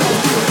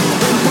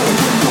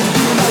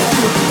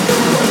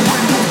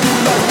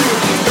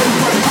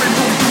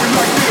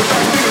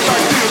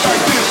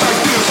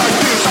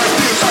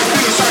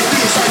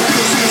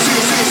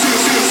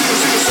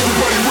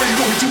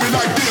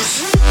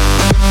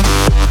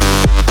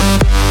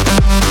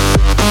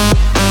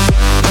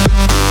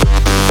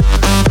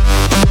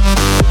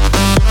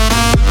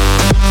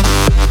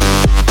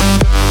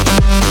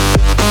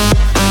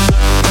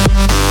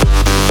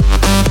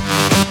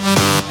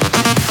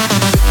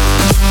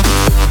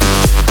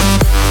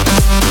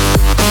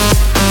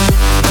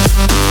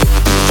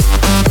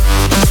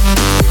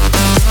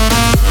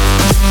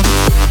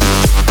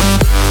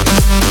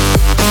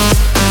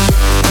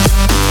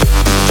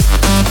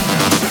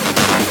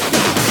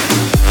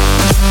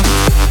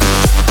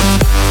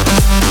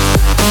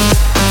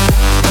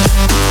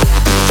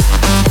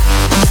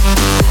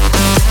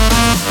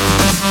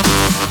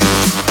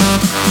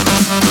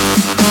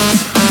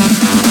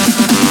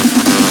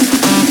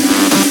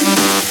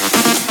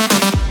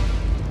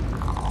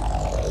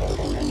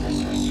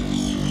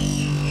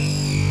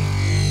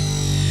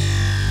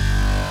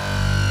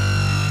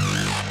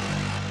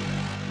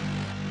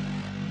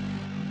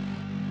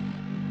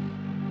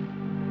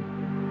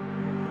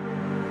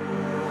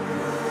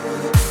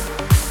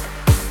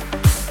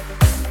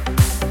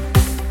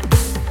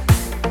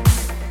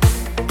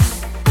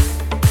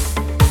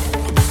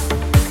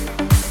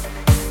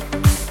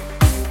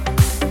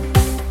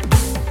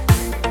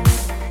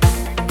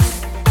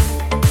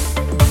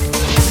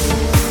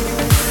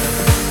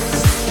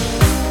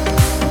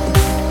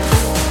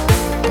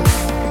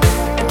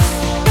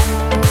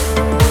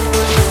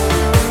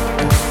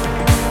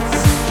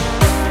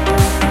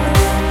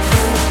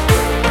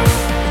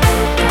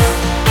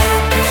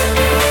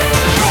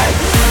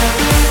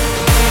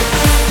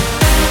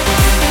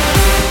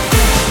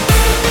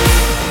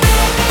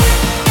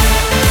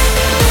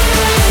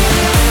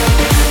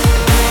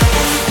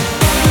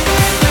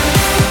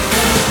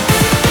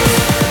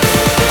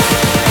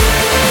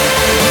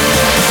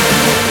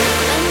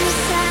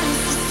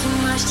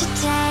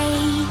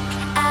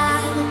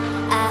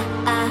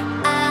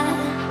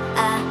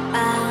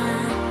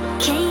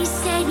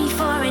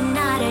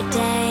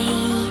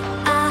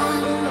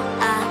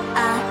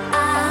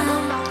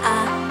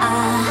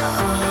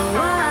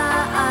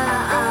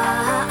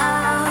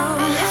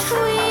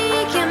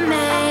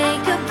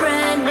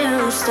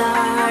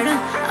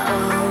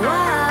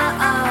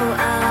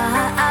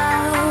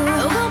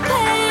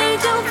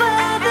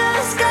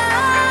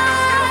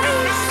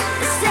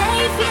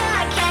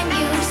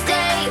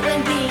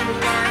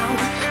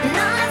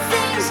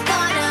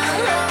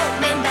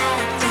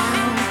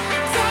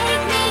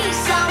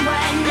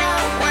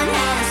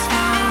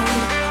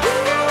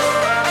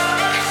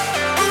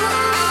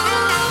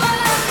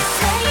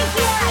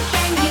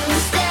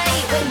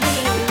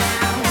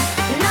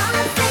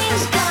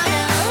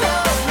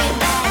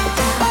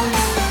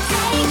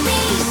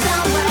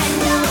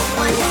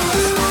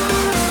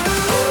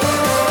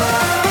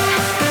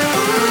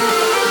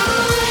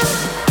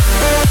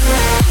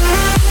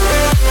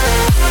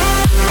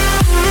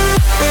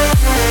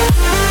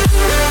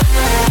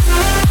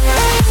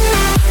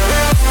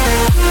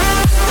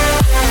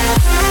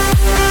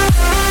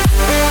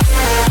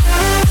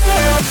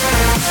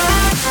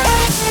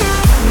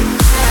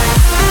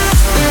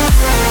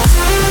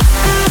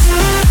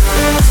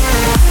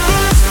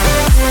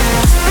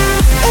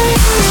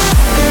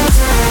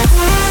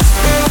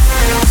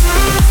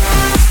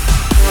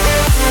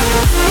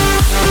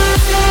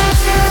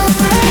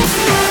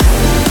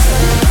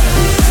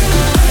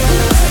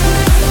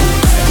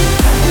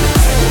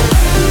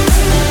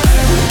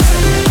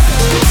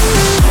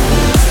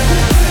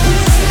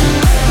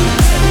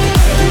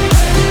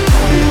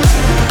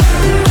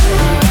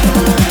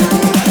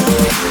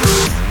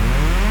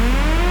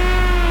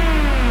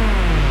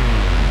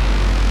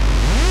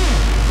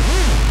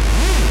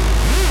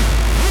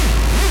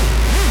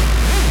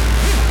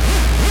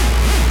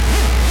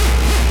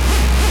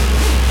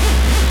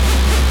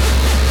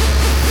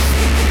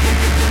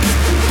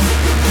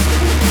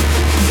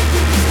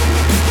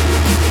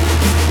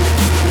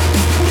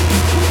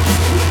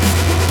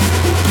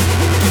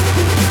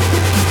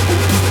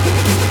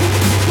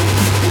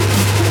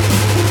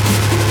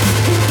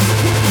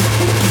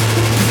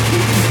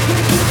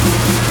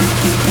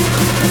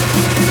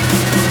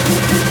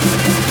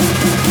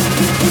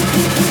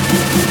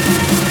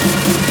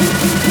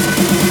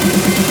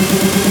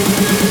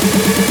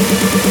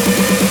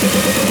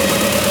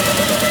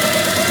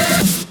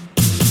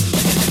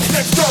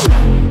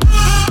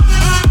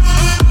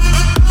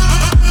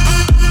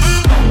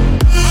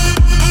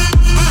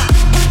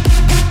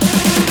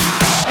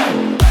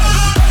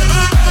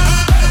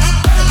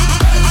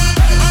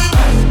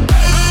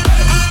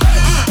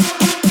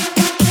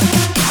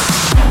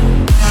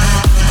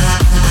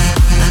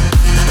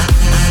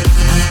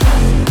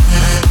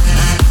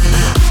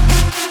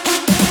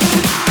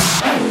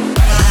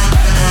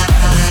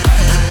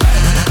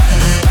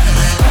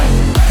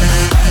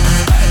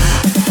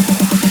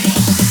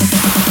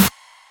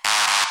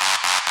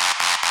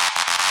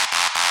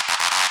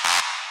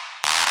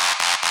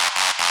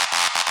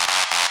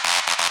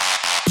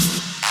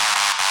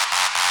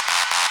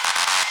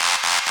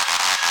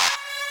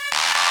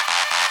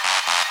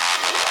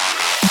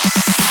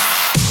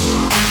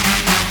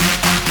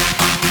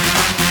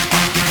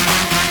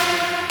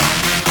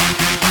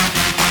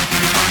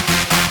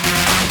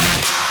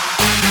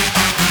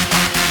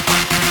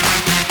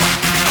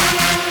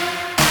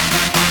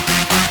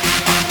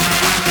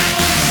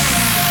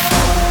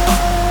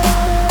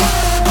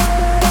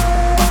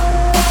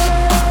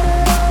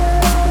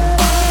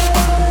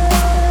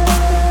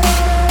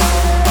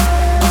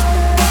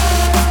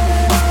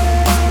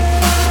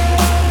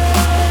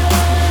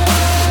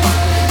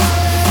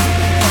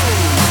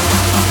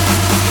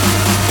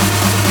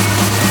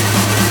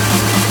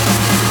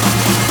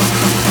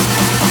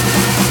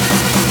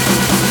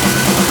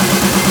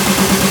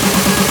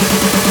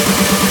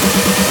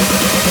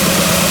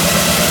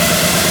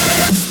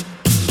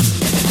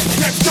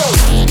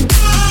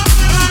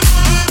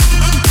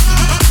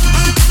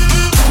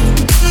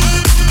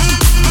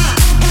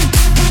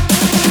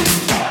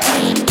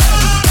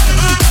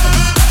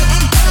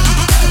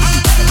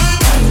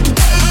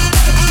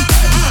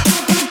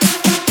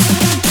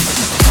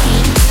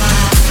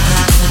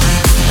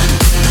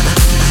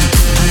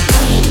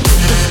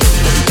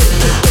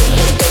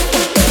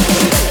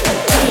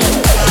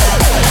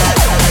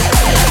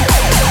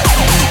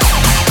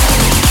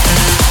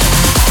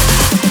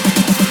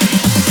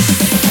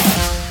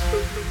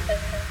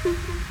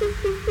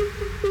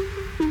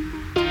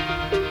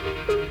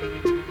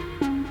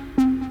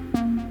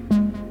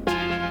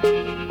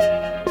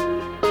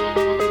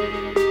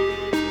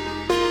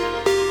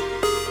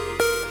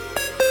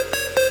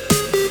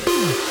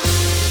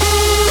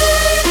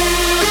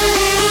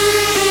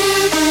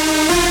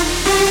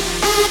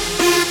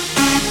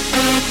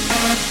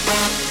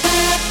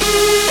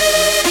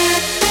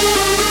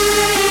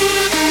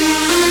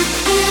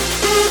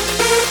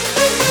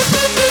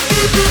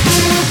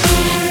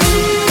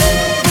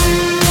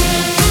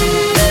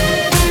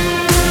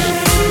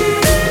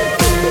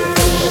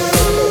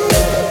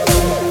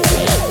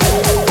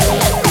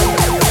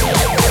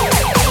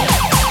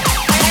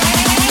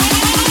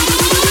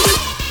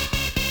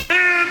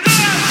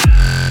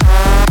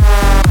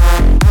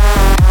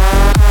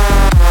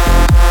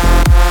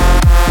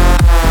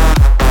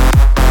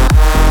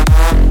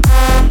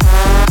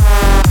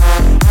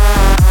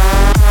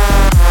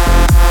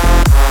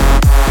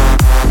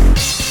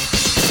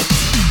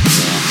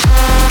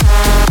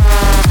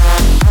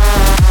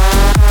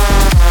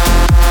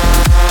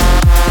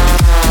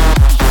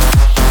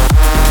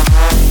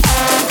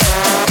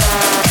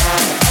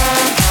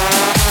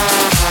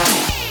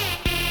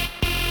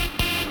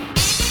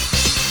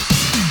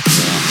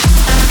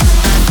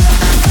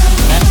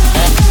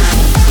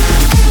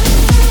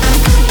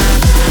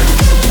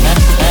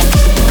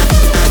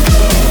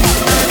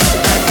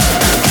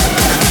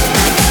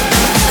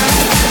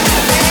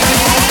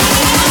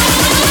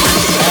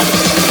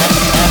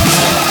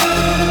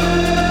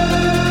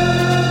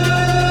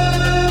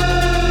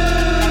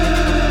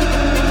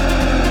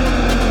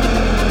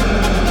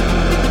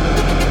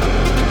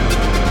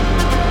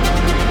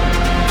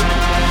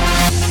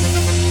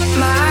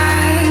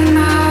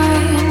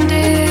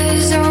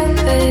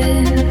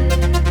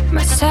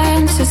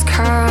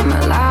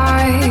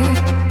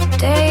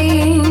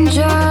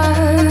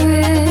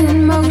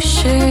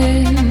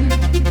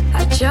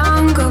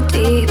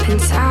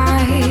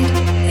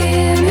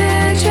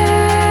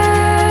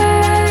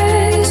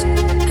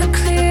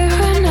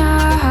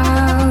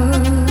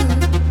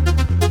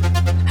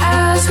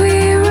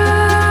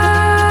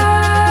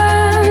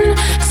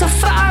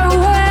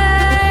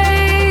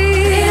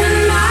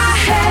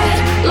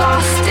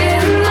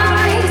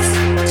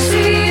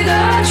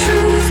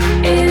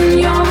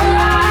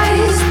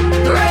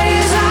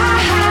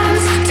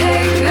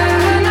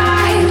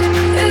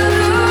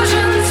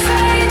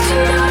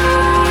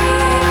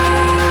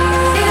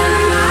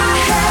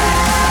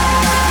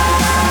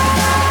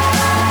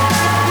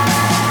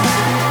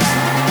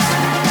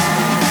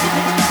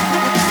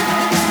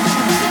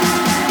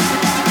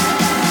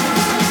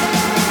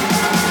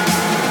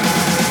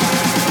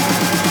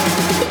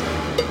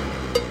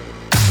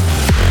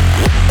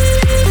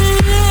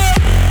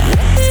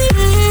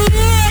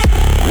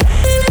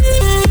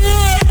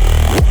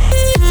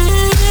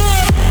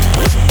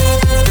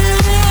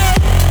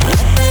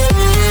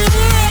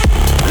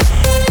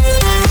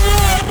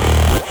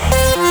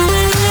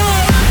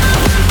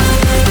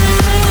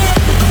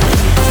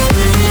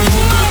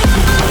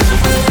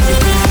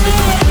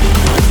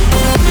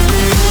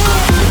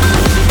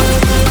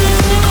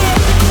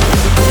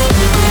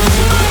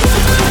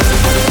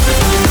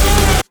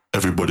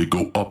 Everybody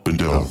go up and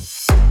down.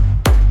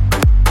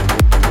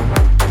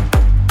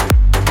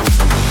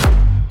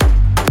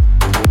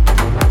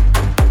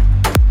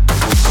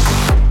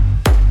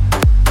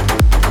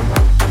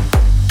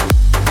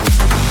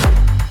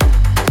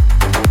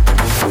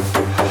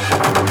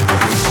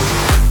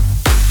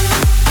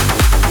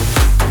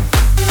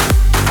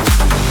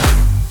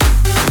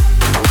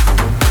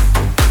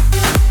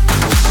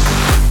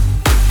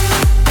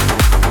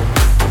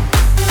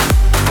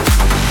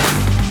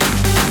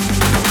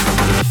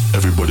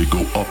 Everybody go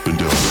up and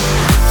down.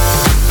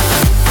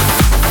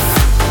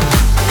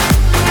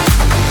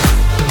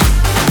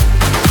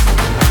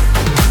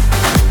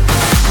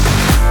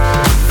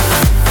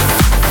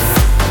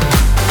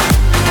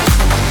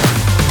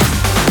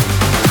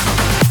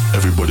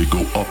 Everybody go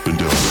up and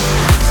down.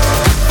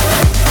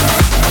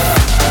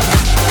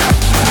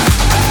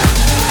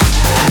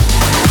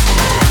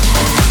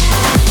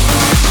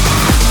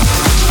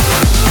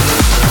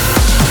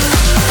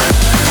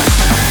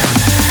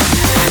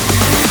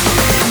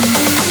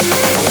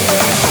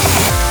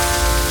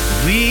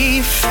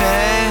 We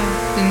fell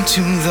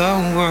into the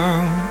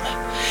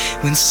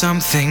world with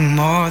something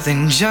more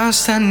than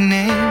just a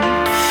name.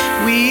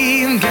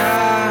 We've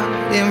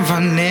got it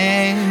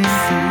running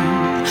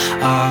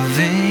through our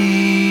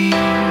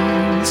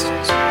veins.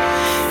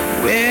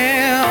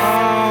 We're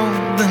all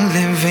the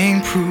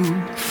living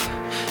proof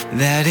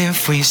that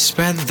if we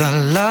spread the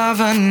love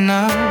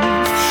enough,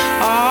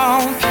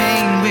 all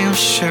pain will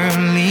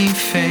surely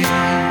fade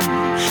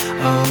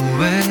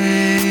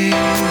away.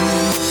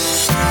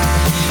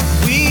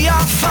 We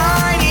are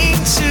fighting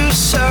to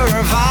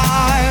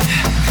survive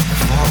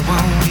for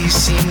what we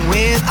see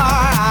with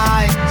our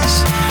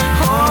eyes.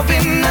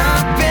 Open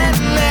up and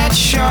let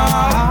your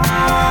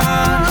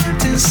heart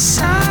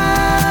decide.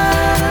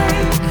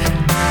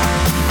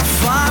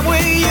 Find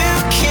where you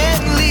can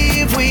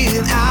live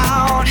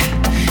without.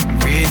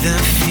 Breathe the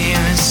fear,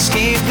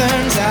 escape the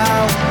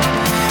doubt.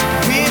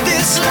 With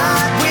this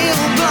light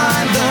we'll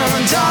blind the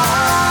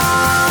dark.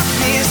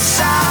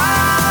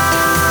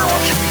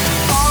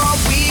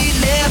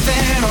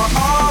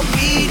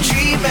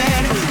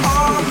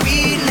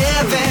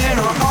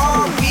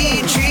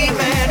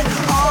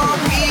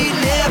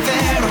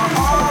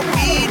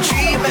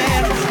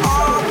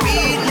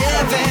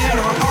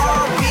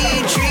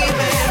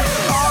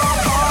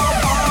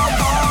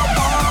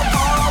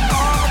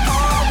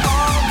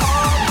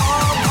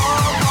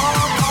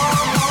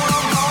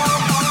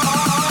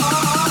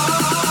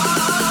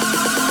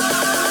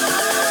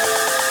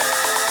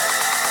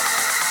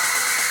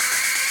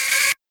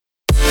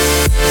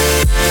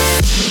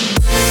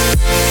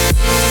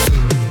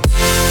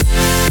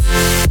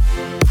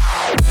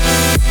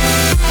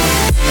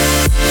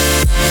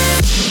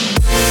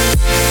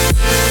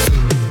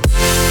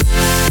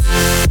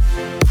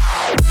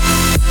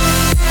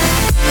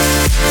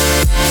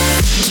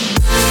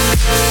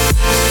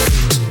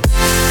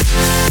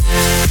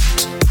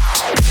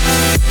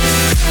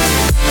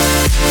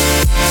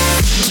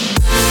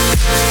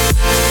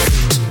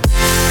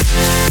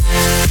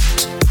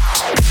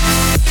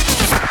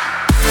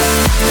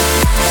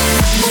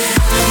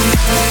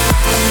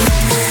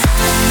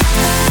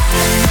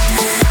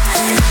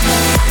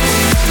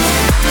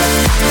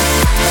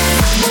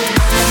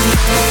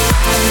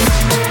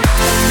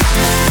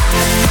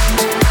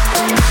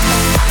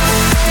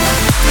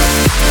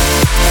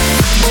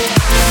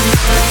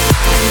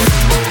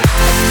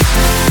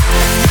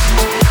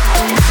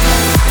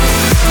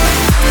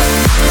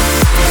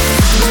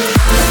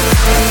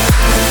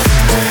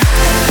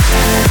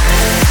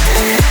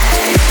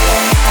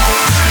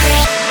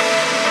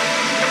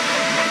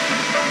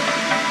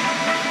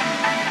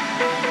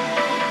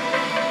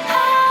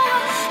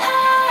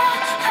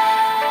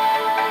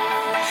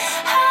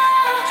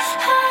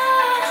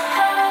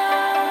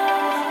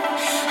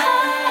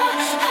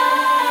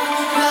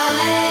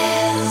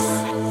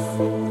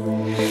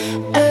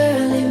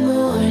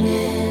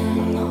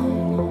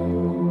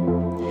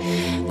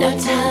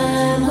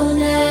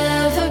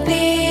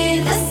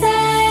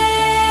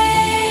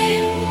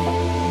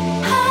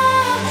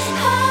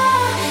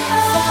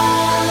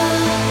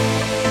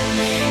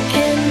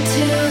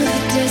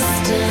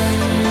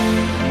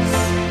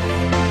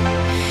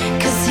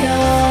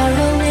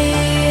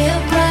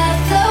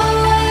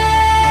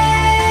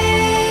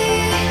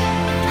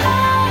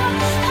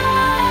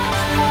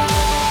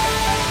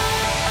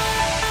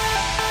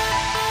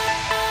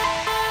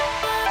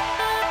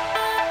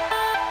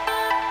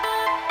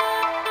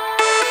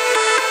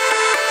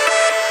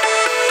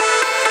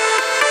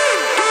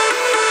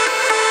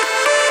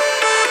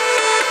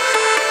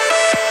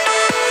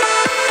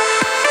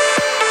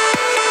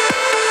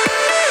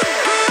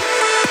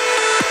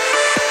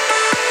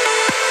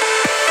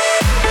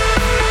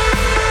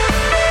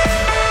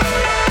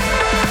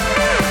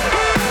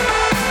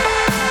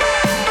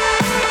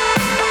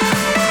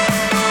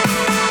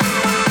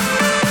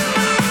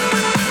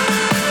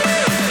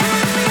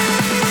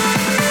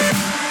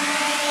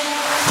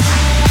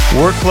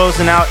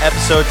 closing out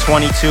episode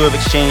 22 of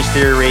Exchange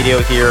Theory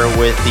Radio here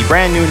with the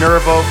brand new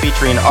Nervo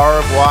featuring Au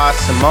revoir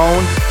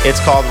Simone. It's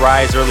called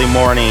Rise Early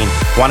Morning.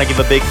 Want to give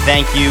a big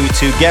thank you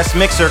to guest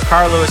mixer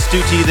Carlo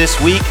Astuti this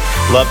week.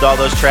 Loved all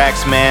those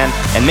tracks, man.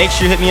 And make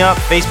sure you hit me up,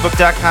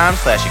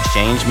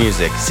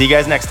 facebook.com/exchangemusic. See you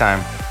guys next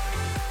time.